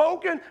ever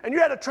spoken and you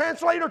had a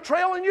translator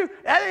trailing you,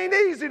 that ain't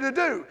easy to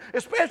do,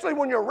 especially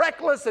when you're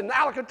reckless and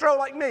out of control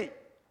like me.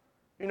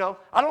 You know,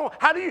 I don't know,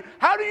 how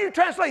do you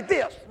translate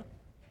this?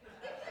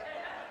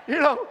 You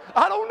know,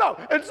 I don't know.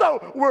 And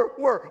so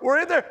we're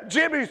in there.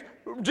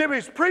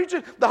 Jimmy's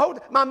preaching.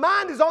 My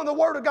mind is on the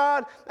Word of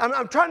God.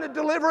 I'm trying to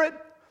deliver it.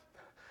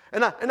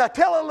 And I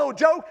tell a little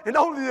joke, and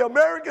only the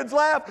Americans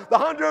laugh. The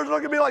Hondurans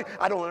look at me like,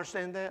 I don't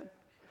understand that.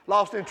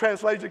 Lost in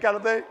translation kind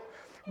of thing.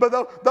 But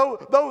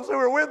those who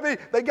are with me,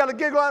 they got a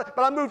giggle out.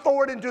 But I move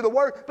forward into the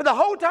Word. But the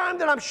whole time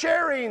that I'm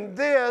sharing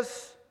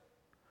this,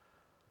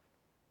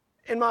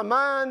 in my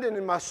mind and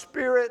in my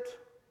spirit,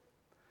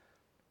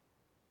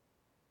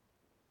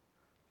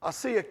 I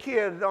see a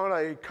kid on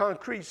a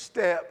concrete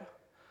step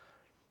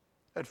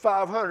at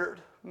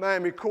 500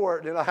 Miami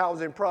Court in a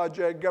housing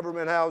project,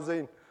 government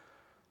housing,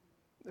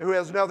 who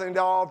has nothing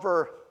to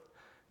offer.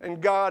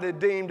 And God had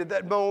deemed at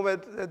that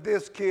moment that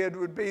this kid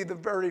would be the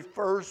very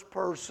first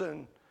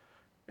person,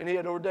 and He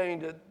had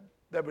ordained it,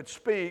 that would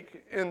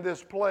speak in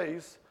this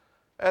place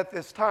at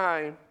this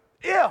time,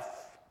 if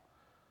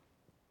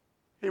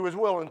he was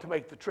willing to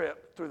make the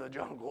trip through the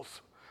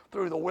jungles,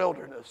 through the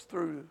wilderness,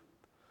 through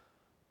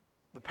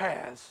the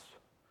paths,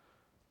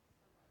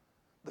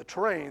 the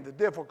terrain, the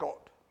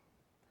difficult.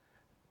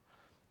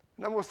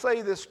 And I'm going to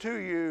say this to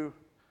you.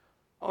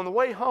 On the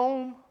way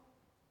home,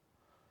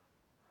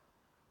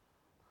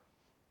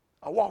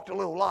 I walked a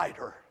little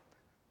lighter.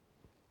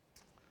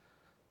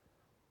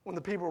 When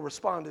the people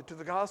responded to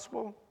the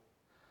gospel,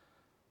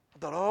 I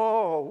thought,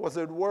 oh, was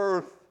it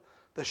worth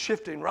the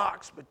shifting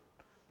rocks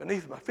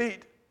beneath my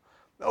feet?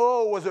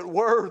 Oh, was it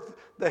worth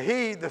the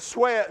heat, the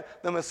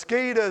sweat, the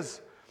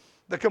mosquitoes,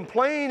 the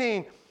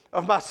complaining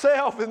of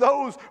myself and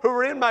those who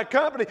were in my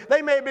company?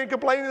 They may have been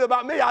complaining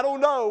about me. I don't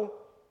know.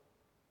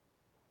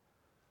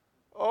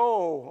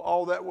 Oh,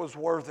 all that was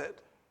worth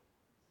it.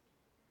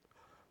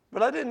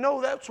 But I didn't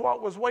know that's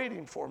what was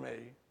waiting for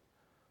me.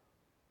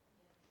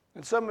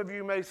 And some of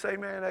you may say,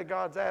 man, that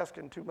God's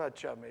asking too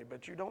much of me.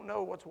 But you don't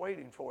know what's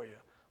waiting for you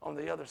on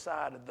the other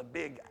side of the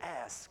big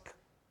ask.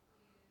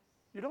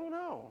 You don't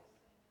know.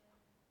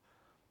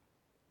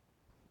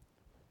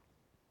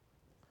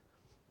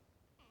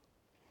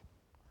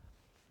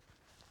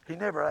 He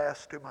never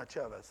asks too much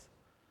of us,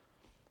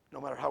 no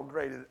matter how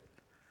great it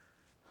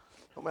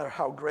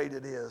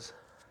is,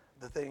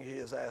 the thing He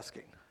is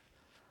asking.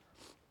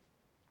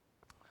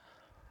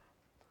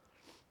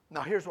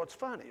 Now, here's what's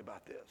funny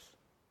about this.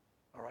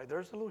 All right,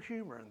 there's a little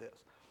humor in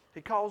this.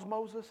 He calls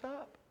Moses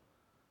up.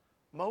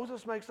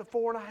 Moses makes a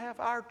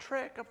 4.5-hour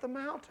trek up the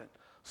mountain,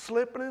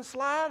 slipping and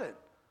sliding,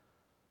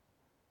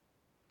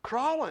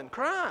 crawling,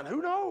 crying,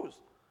 who knows?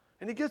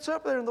 And he gets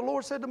up there, and the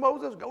Lord said to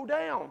Moses, go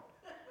down.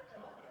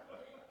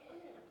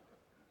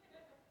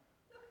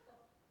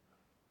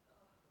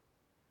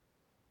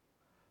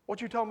 What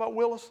you talking about,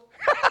 Willis?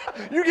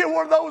 You get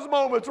one of those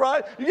moments,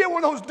 right? You get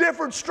one of those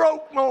different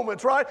stroke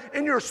moments, right?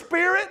 In your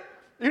spirit,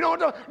 you know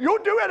what?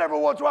 You'll do it every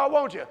once in a while,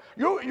 won't you?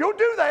 You'll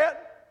do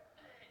that.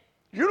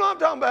 You know what I'm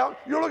talking about.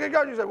 You'll look at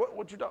God and you say,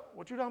 what you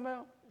talking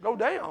about? Go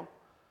down.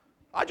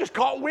 I just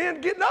caught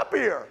wind getting up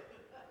here.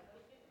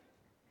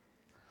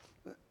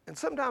 And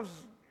sometimes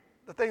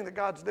the thing that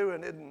God's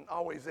doing isn't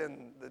always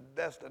in the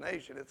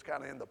destination. It's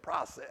kind of in the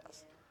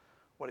process,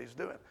 what He's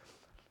doing.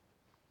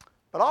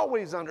 But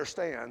always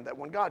understand that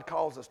when God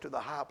calls us to the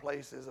high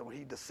places and when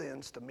He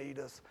descends to meet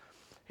us,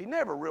 He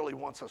never really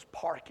wants us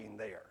parking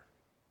there.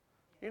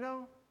 You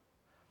know?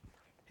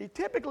 He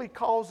typically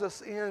calls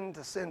us in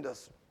to send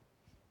us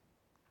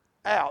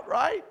out,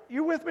 right?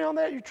 You with me on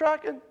that? You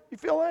tracking? You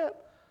feel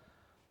that?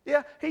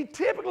 Yeah, He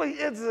typically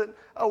isn't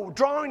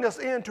drawing us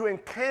in to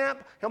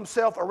encamp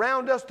Himself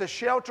around us, to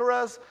shelter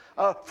us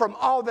from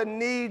all the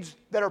needs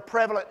that are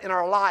prevalent in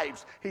our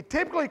lives. He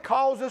typically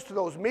calls us to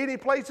those meeting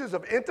places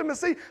of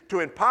intimacy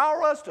to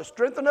empower us, to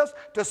strengthen us,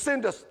 to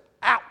send us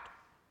out.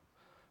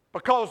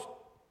 Because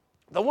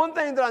the one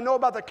thing that I know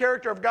about the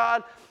character of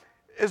God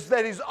is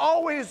that He's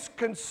always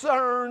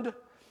concerned,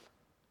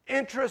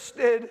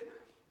 interested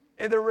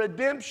in the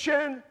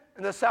redemption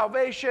and the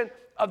salvation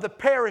of the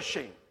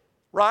perishing,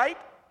 right?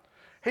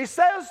 He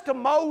says to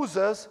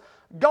Moses,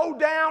 go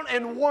down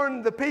and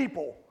warn the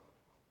people,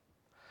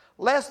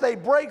 lest they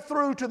break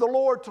through to the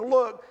Lord to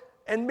look,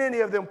 and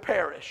many of them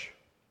perish.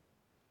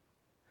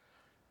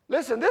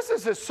 Listen, this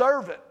is His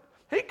servant.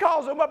 He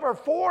calls him up for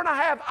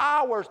 4.5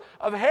 hours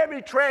of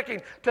heavy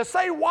trekking to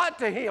say what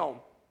to him?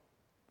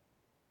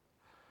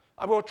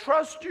 I will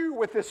trust you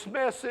with this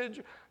message.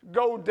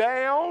 Go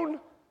down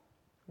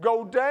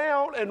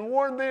and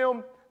warn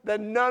them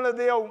that none of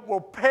them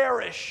will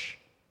perish.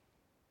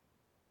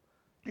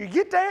 You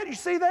get that? You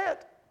see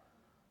that?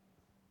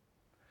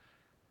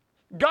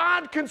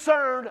 God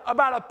concerned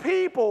about a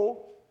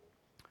people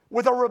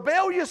with a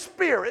rebellious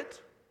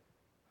spirit,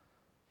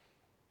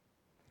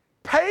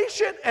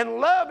 patient and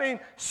loving,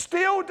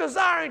 still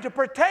desiring to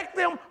protect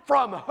them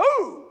from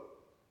who?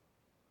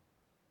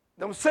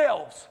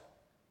 Themselves.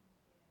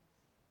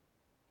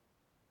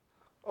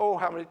 Oh,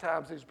 how many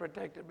times He's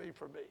protected me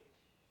from me.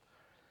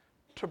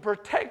 To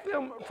protect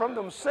them from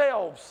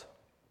themselves.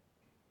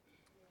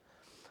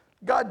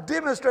 God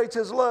demonstrates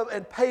His love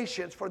and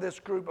patience for this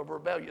group of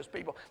rebellious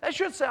people. That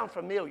should sound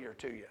familiar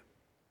to you.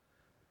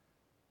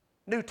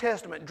 New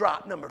Testament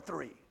drop number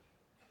 3.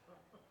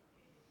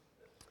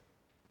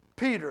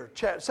 Peter,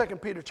 2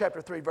 Peter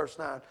chapter 3, verse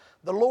 9.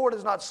 The Lord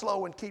is not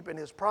slow in keeping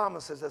his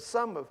promises, as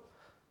some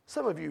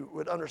of you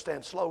would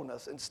understand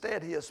slowness.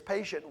 Instead, he is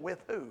patient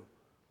with who?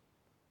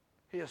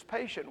 He is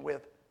patient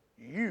with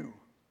you.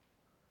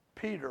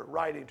 Peter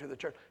writing to the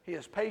church. He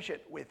is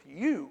patient with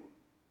you,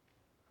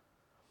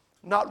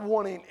 not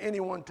wanting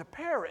anyone to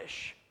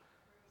perish.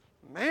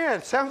 Man,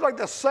 it sounds like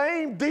the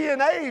same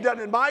DNA,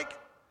 doesn't it, Mike?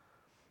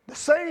 The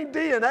same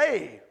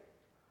DNA.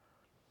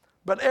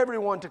 But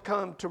everyone to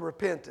come to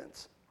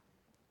repentance.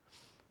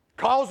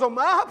 Calls them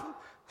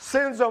up,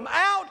 sends them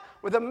out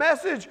with a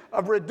message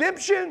of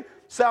redemption,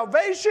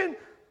 salvation,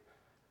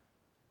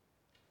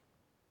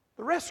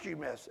 the rescue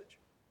message.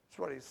 That's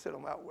what he sent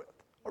them out with,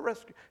 a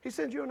rescue. He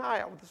sends you and I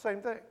out with the same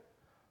thing.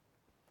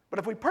 But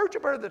if we perch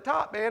up at the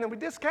top, man, and we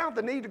discount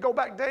the need to go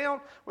back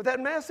down with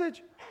that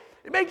message,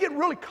 it may get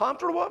really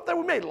comfortable up there.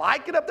 We may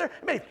like it up there.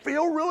 It may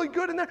feel really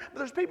good in there. But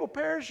there's people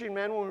perishing,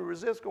 man, when we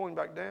resist going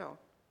back down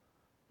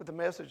with the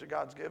message that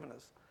God's given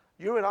us.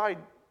 You and I,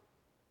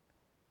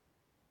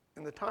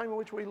 in the time in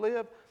which we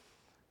live,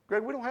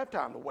 Greg, we don't have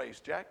time to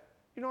waste, Jack.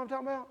 You know what I'm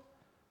talking about?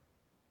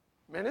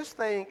 Man, this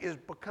thing is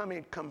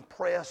becoming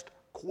compressed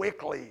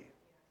quickly.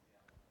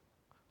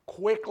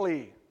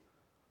 Quickly.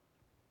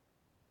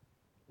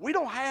 We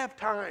don't have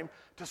time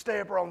to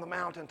stay up on the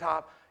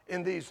mountaintop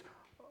in these,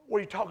 what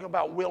are you talking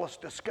about, Willis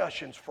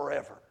discussions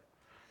forever.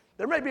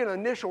 There may be an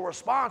initial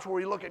response where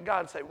we look at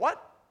God and say,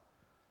 what?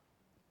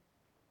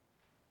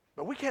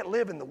 But we can't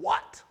live in the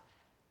what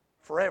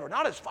forever,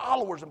 not as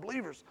followers and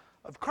believers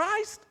of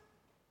Christ.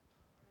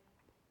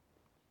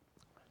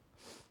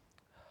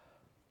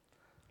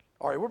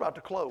 All right, we're about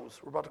to close.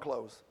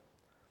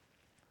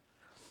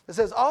 It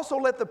says, also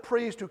let the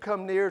priest who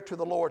come near to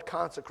the Lord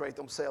consecrate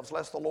themselves,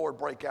 lest the Lord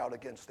break out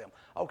against them.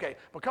 Okay,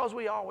 because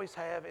we always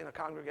have in a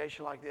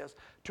congregation like this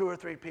 2 or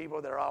 3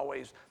 people that are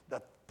always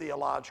the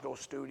theological,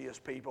 studious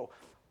people,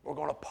 we're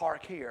going to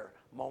park here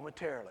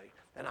momentarily,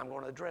 and I'm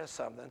going to address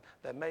something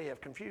that may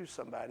have confused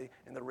somebody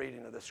in the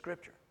reading of the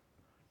Scripture.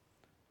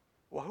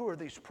 Well, who are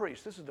these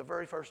priests? This is the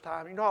very first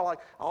time. You know, I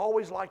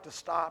always like to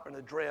stop and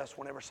address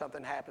whenever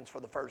something happens for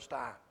the first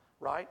time,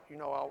 right? You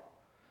know,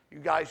 you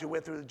guys who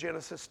went through the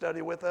Genesis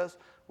study with us,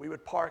 we would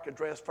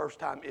address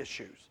first-time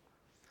issues.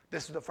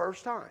 This is the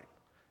first time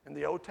in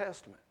the Old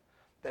Testament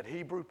that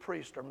Hebrew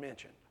priests are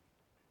mentioned.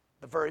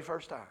 The very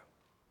first time.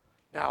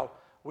 Now,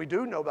 we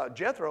do know about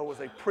Jethro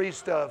was a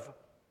priest of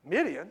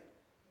Midian,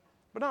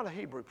 but not a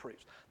Hebrew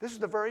priest. This is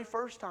the very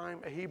first time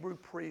a Hebrew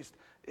priest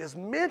is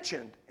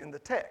mentioned in the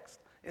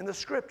text, in the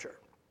Scripture.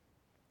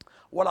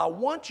 What I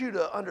want you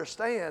to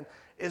understand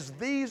is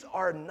these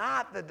are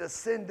not the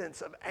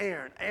descendants of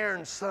Aaron,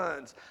 Aaron's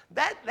sons.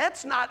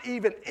 That's not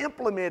even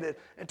implemented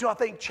until I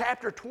think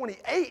chapter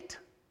 28.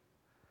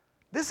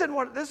 This isn't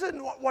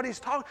what he's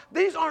talking.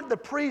 These aren't the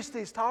priests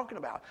he's talking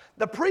about.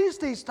 The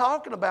priests he's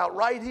talking about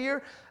right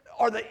here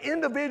are the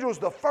individuals,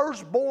 the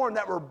firstborn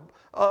that were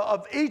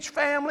of each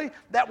family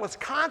that was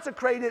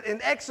consecrated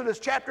in Exodus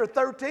chapter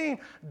 13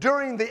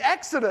 during the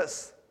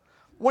Exodus.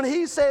 When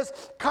he says,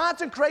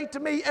 consecrate to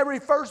me every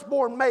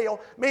firstborn male,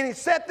 meaning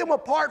set them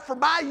apart for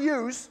my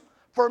use,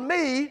 for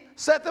me,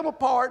 set them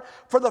apart,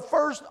 for the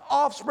first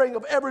offspring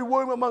of every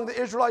womb among the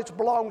Israelites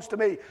belongs to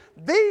me.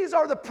 These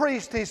are the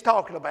priests he's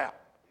talking about.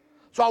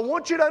 So I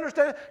want you to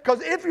understand,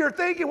 because if you're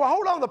thinking, well,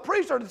 hold on, the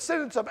priests are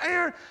descendants of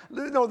Aaron,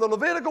 the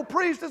Levitical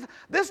priests,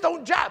 this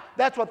don't jive.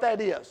 That's what that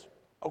is.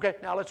 Okay,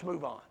 now let's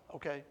move on,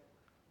 okay?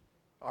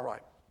 All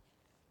right.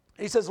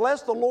 He says,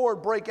 lest the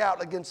Lord break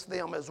out against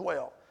them as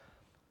well.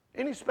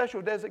 Any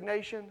special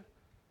designation,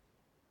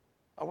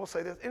 I will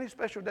say this, any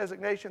special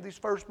designation, these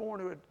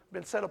firstborn who had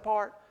been set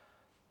apart,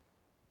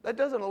 that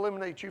doesn't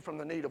eliminate you from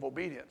the need of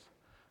obedience.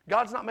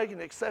 God's not making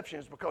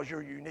exceptions because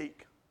you're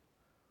unique.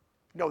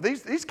 No,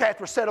 these cats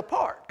were set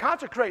apart,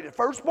 consecrated,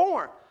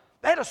 firstborn.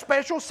 They had a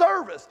special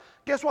service.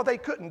 Guess what they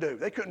couldn't do?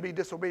 They couldn't be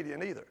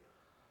disobedient either.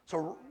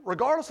 So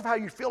regardless of how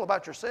you feel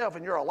about yourself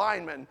and your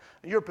alignment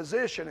and your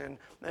position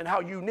and how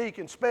unique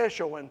and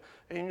special and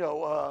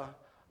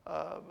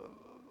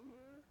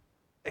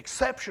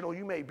exceptional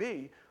you may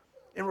be,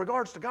 in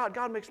regards to God,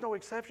 God makes no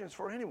exceptions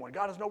for anyone.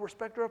 God is no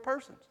respecter of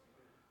persons,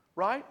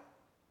 right?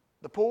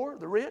 The poor,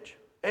 the rich,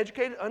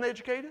 educated,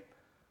 uneducated,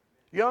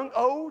 young,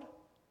 old,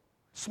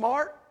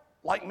 smart,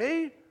 like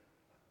me.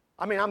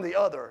 I mean, I'm the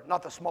other,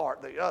 not the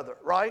smart, the other,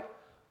 right?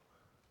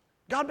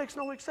 God makes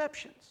no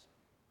exceptions.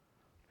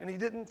 And he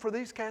didn't for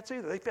these cats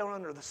either. They fell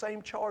under the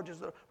same charge as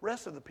the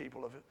rest of the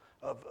people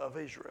of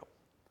Israel.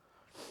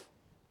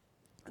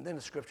 And then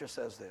the Scripture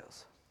says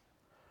this.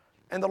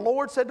 And the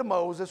Lord said to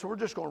Moses, we're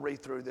just going to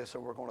read through this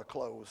and we're going to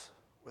close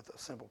with a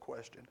simple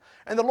question.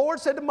 And the Lord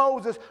said to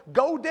Moses,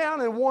 go down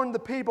and warn the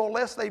people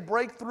lest they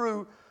break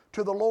through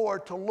to the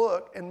Lord to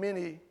look and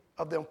many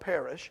of them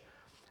perish.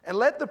 And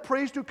let the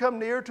priests who come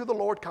near to the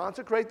Lord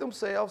consecrate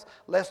themselves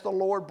lest the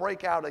Lord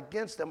break out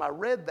against them. I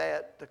read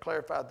that to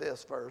clarify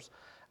this verse.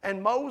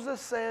 And Moses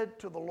said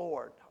to the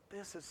Lord,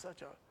 this is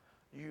such a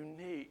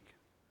unique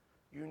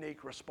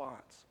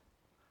response.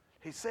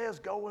 He says,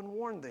 go and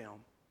warn them.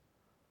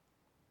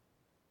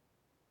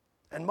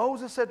 And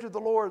Moses said to the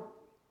Lord,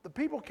 the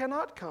people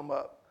cannot come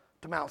up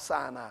to Mount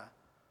Sinai,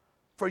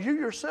 for you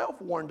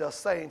yourself warned us,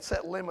 saying,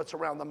 set limits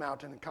around the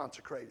mountain and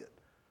consecrate it.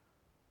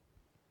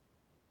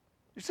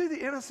 You see the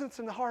innocence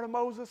in the heart of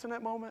Moses in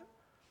that moment?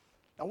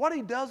 Now what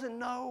he doesn't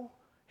know,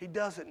 he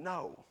doesn't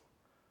know.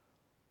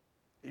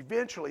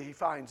 Eventually he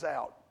finds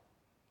out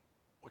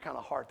what kind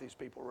of heart these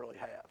people really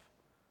have.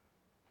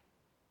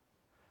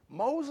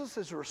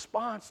 Moses'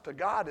 response to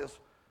God is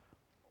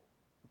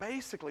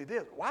basically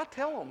this. Why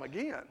tell them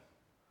again?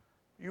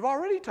 You've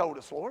already told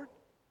us, Lord.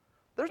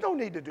 There's no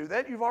need to do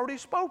that. You've already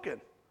spoken.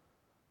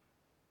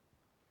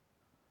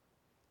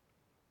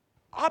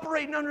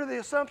 Operating under the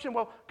assumption,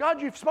 well,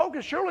 God, you've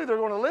spoken. Surely they're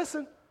going to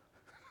listen.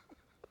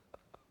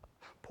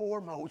 Poor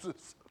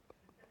Moses.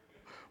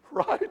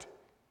 Right?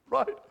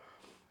 Right?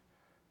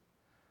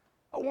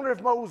 I wonder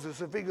if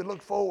Moses, if he could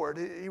look forward,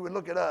 he would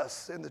look at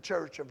us in the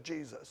church of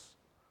Jesus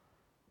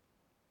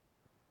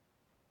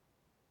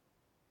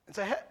and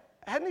say,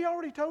 hadn't he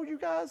already told you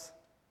guys?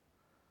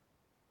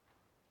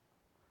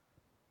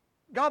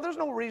 God, there's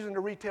no reason to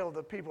retell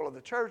the people of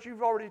the church.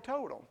 You've already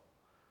told them.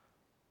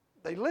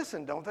 They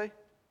listen, don't they?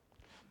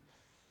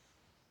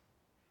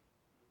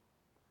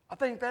 I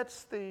think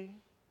that's the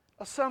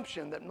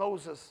assumption that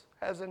Moses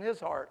has in his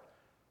heart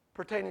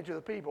pertaining to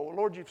the people. Well,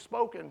 Lord, you've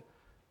spoken,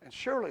 and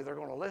surely they're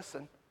going to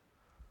listen.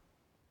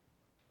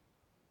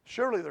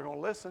 Surely they're going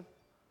to listen.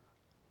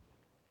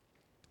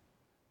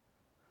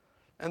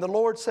 And the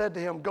Lord said to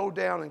him, go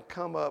down and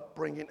come up,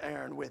 bringing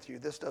Aaron with you.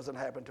 This doesn't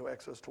happen until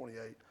Exodus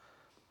 28.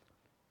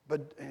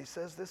 And he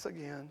says this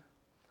again.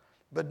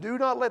 But do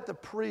not let the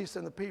priests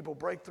and the people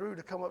break through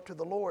to come up to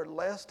the Lord,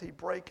 lest he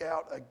break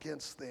out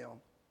against them.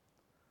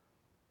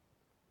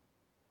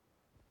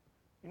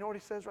 You know what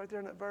he says right there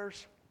in that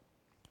verse?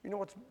 You know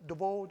what's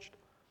divulged?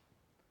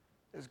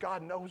 Is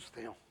God knows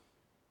them.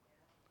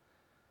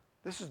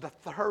 This is the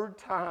third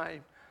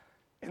time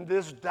in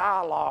this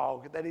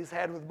dialogue that he's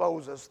had with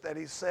Moses that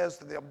he says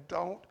to them,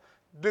 don't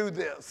do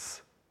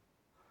this.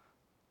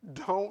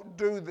 Don't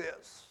do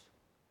this.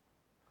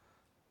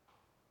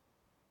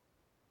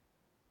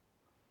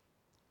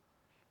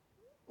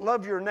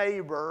 Love your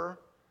neighbor.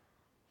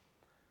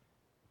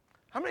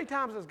 How many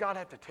times does God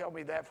have to tell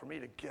me that for me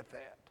to get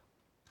that?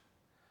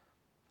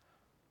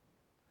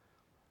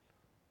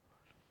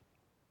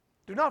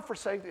 Do not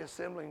forsake the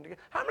assembling together.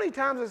 How many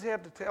times does he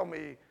have to tell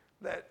me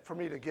that for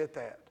me to get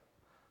that?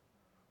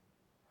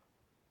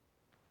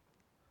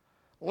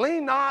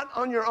 Lean not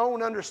on your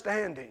own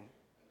understanding.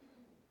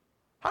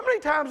 How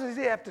many times does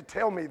he have to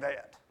tell me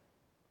that?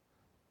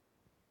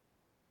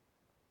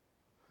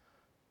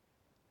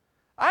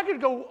 I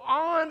could go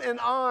on and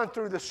on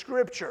through the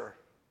scripture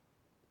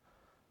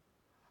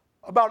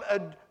about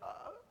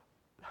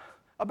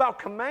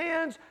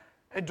commands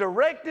and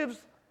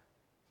directives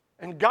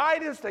and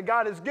guidance that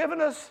God has given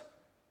us,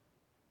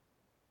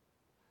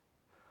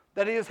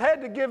 that he has had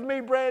to give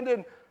me,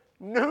 Brandon,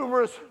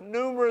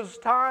 numerous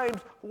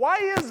times. Why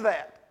is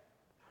that?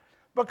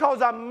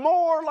 Because I'm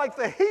more like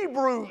the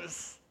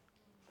Hebrews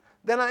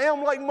than I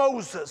am like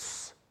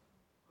Moses.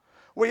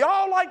 We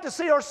all like to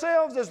see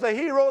ourselves as the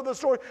hero of the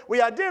story.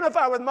 We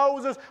identify with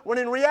Moses when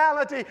in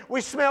reality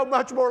we smell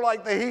much more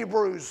like the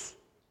Hebrews.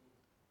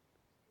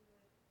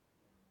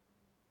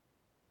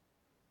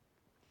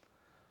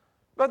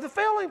 But the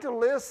failing to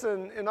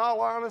listen, in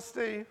all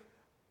honesty,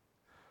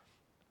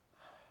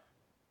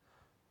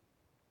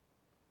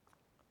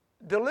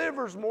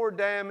 delivers more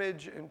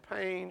damage and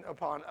pain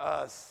upon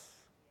us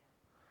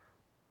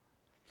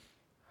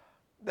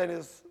than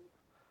is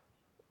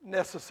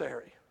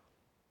necessary.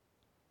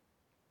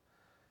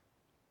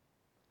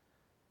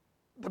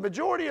 The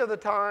majority of the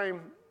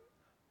time,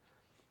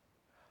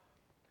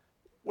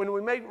 when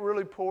we make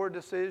really poor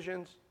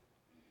decisions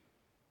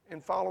in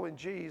following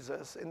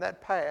Jesus in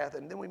that path,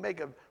 and then we make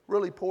a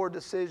really poor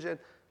decision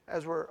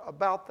as we're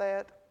about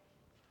that,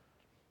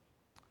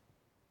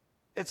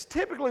 it's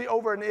typically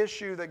over an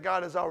issue that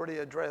God has already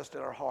addressed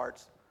in our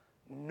hearts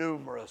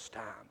numerous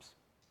times.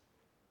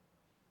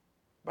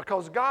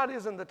 Because God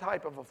isn't the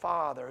type of a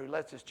father who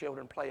lets his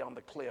children play on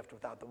the cliff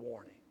without the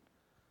warning.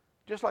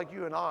 Just like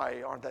you and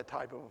I aren't that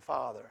type of a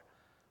father.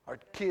 Our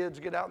kids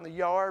get out in the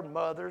yard,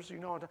 mothers, you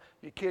know,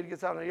 your kid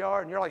gets out in the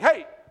yard and you're like,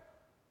 hey,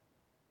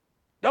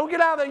 don't get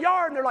out of the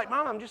yard. And they're like,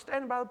 Mom, I'm just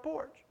standing by the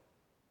porch.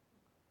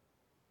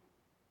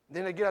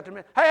 Then they get out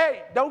there,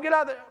 hey, don't get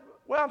out of the,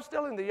 well, I'm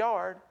still in the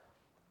yard.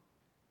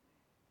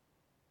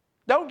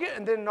 Don't get,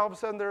 and then all of a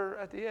sudden they're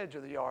at the edge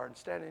of the yard,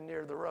 standing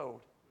near the road.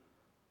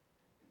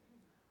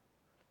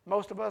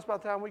 Most of us, by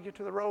the time we get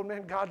to the road,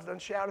 man, God's done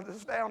shouted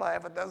us down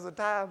half a dozen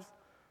times.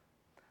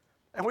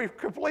 And we've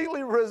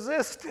completely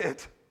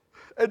resisted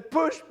and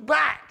pushed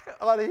back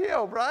on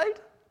him, right?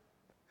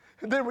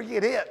 And then we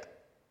get hit.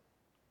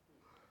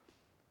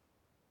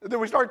 And then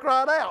we start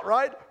crying out,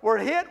 right? We're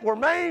hit, we're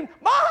maimed,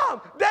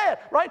 Mom, Dad,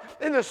 right?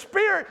 In the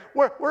spirit,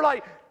 we're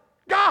like,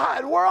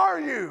 God, where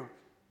are you?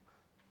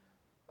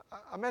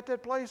 I'm at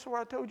that place where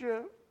I told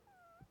you,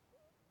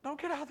 don't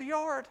get out of the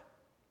yard.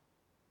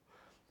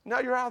 Now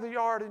you're out of the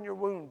yard and you're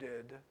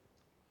wounded,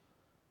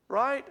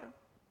 right?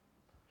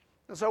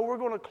 And so we're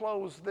going to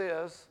close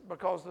this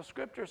because the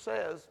scripture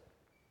says,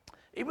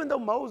 even though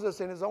Moses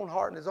in his own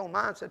heart and his own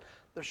mind said,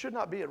 there should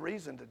not be a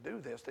reason to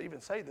do this, to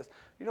even say this.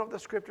 You know what the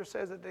scripture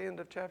says at the end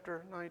of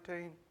chapter 19?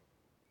 It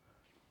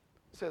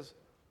says,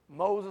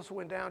 Moses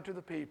went down to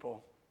the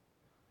people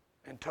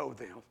and told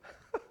them.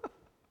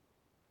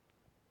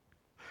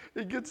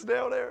 He gets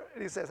down there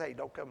and he says, hey,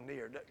 don't come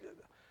near.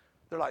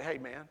 They're like, hey,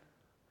 man,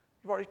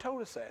 you've already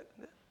told us that.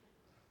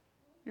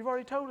 You've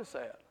already told us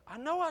that. I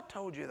know I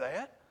told you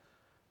that,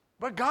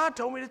 but God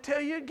told me to tell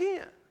you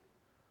again.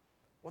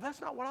 Well,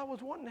 that's not what I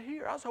was wanting to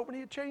hear. I was hoping he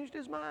had changed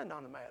his mind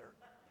on the matter.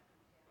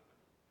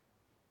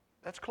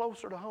 That's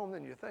closer to home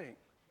than you think.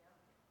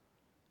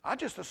 I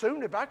just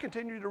assumed if I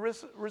continue to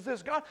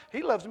resist God,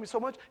 he loves me so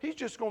much, he's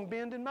just going to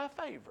bend in my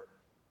favor.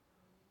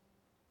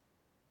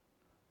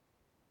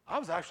 I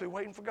was actually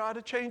waiting for God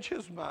to change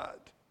his mind.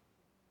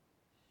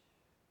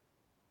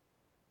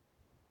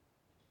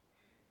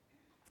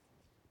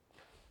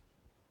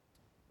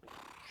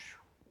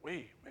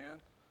 Man.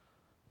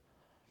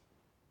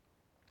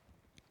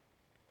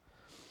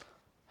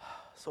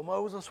 So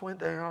Moses went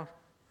down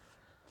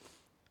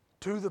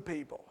to the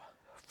people,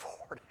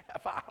 4.5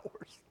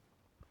 hours.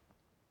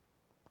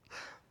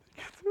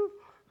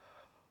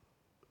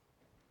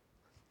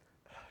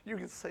 You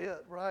can see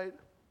it, right?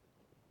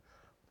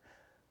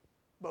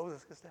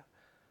 Moses gets down,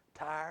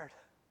 tired,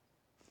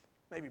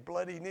 maybe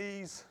bloody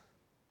knees,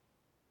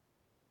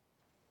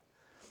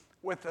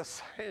 with the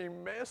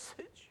same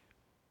message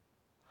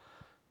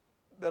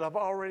that I've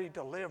already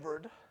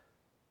delivered.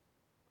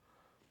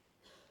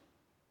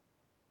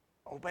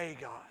 Obey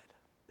God.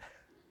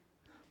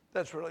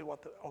 That's really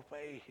what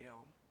obey him.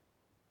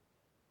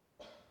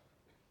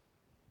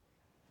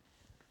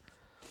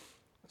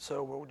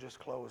 So we'll just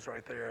close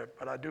right there.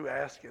 But I do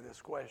ask you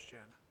this question.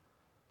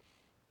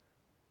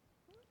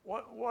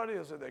 What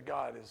is it that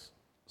God is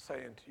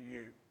saying to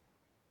you?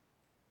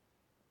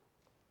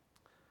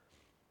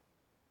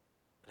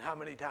 And how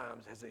many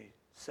times has he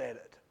said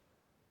it?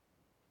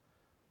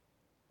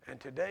 And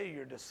today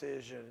your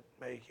decision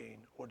making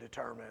will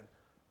determine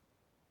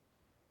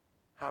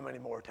how many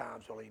more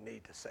times will he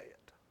need to say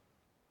it.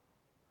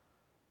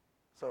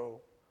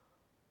 So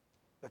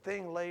the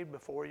thing laid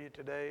before you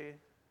today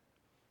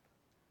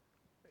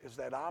is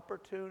that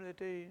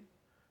opportunity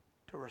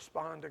to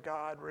respond to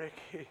God,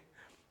 Ricky,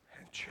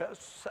 and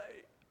just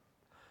say,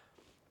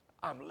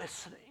 I'm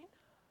listening.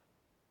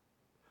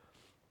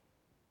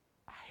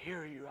 I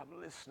hear you,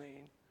 I'm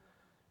listening,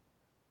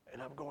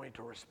 and I'm going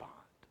to respond.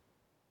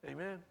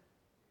 Amen?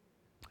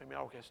 Amen.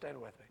 Okay,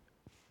 stand with me.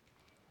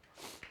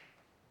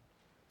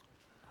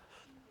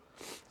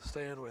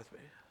 Stand with me.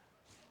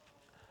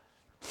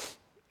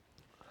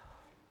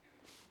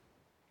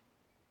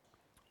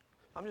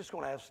 I'm just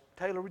going to ask,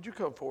 Taylor, would you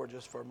come forward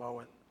just for a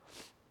moment?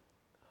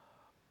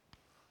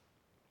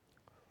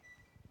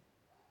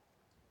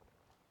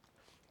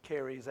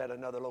 Carrie's at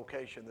another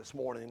location this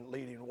morning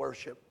leading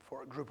worship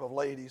for a group of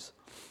ladies.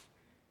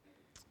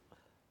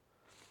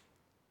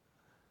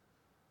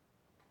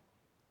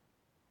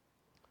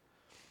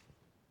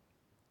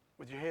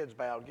 With your heads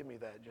bowed, give me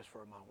that just for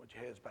a moment. With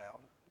your heads bowed.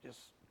 Just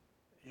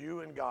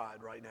you and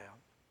God right now.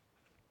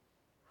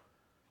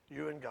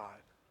 You and God.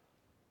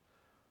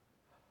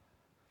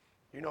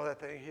 You know that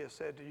thing he has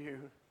said to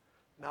you,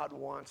 not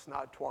once,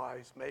 not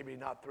twice, maybe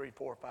not 3,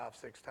 4, 5,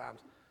 6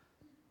 times,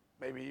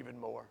 maybe even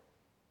more.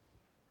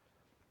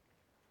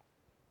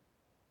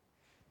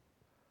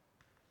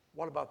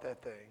 What about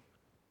that thing?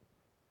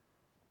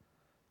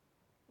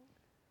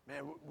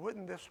 Man,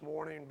 wouldn't this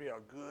morning be a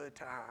good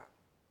time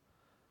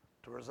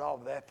to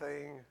resolve that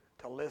thing,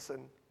 to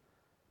listen,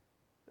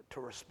 to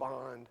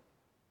respond,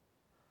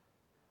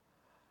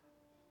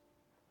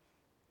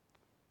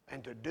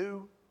 and to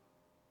do?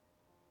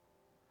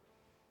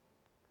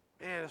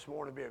 Man, this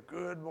morning would be a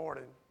good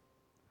morning.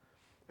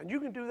 And you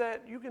can do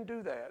that. You can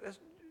do that. It's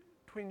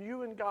between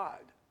you and God.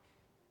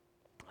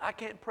 I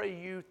can't pray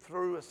you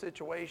through a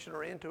situation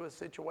or into a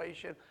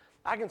situation.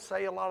 I can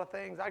say a lot of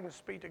things. I can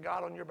speak to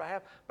God on your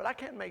behalf, but I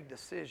can't make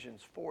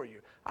decisions for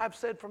you. I've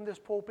said from this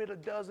pulpit a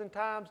dozen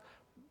times,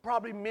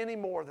 probably many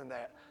more than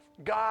that.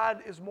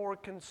 God is more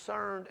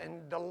concerned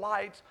and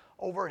delights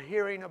over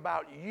hearing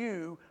about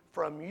you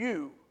from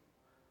you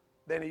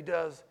than he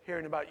does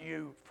hearing about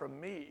you from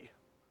me.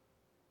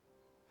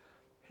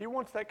 He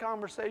wants that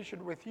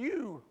conversation with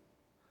you.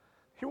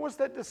 He wants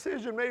that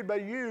decision made by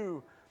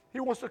you. He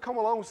wants to come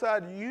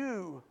alongside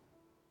you.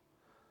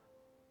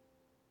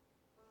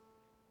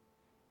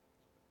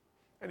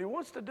 And he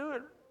wants to do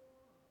it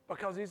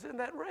because he's in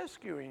that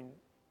rescuing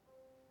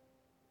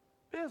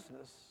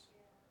business.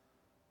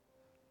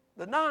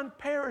 The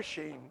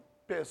non-perishing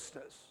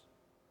business.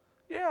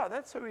 Yeah,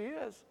 that's who he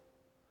is.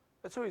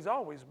 That's who he's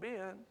always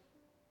been.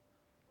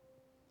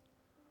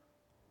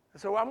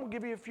 And so I'm going to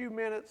give you a few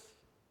minutes.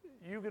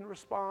 You can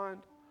respond.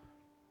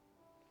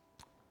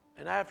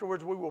 And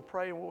afterwards we will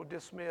pray and we'll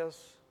dismiss.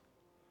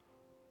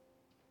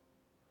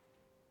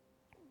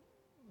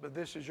 But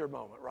this is your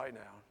moment right now.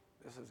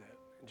 This is it.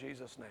 In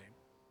Jesus' name.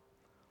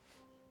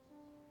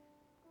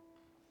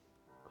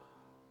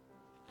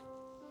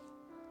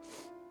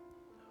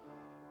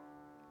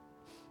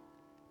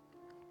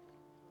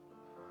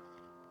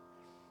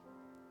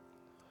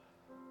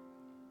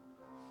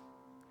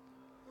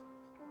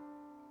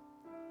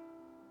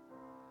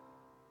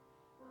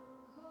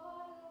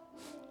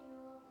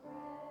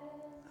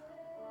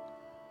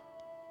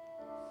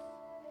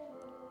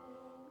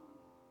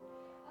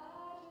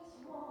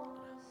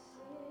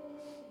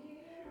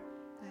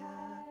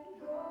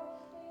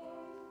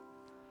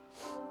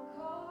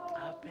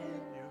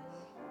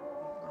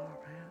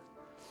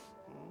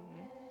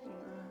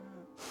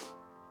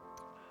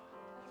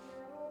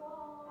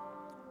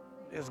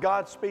 Is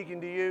God speaking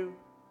to you?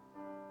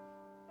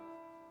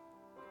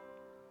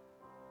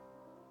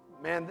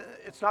 Man,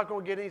 it's not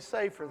going to get any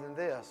safer than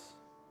this.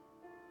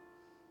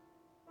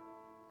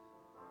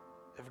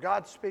 If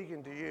God's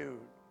speaking to you,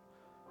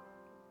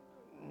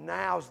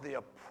 now's the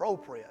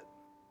appropriate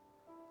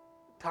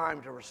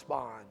time to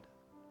respond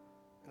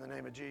in the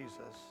name of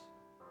Jesus.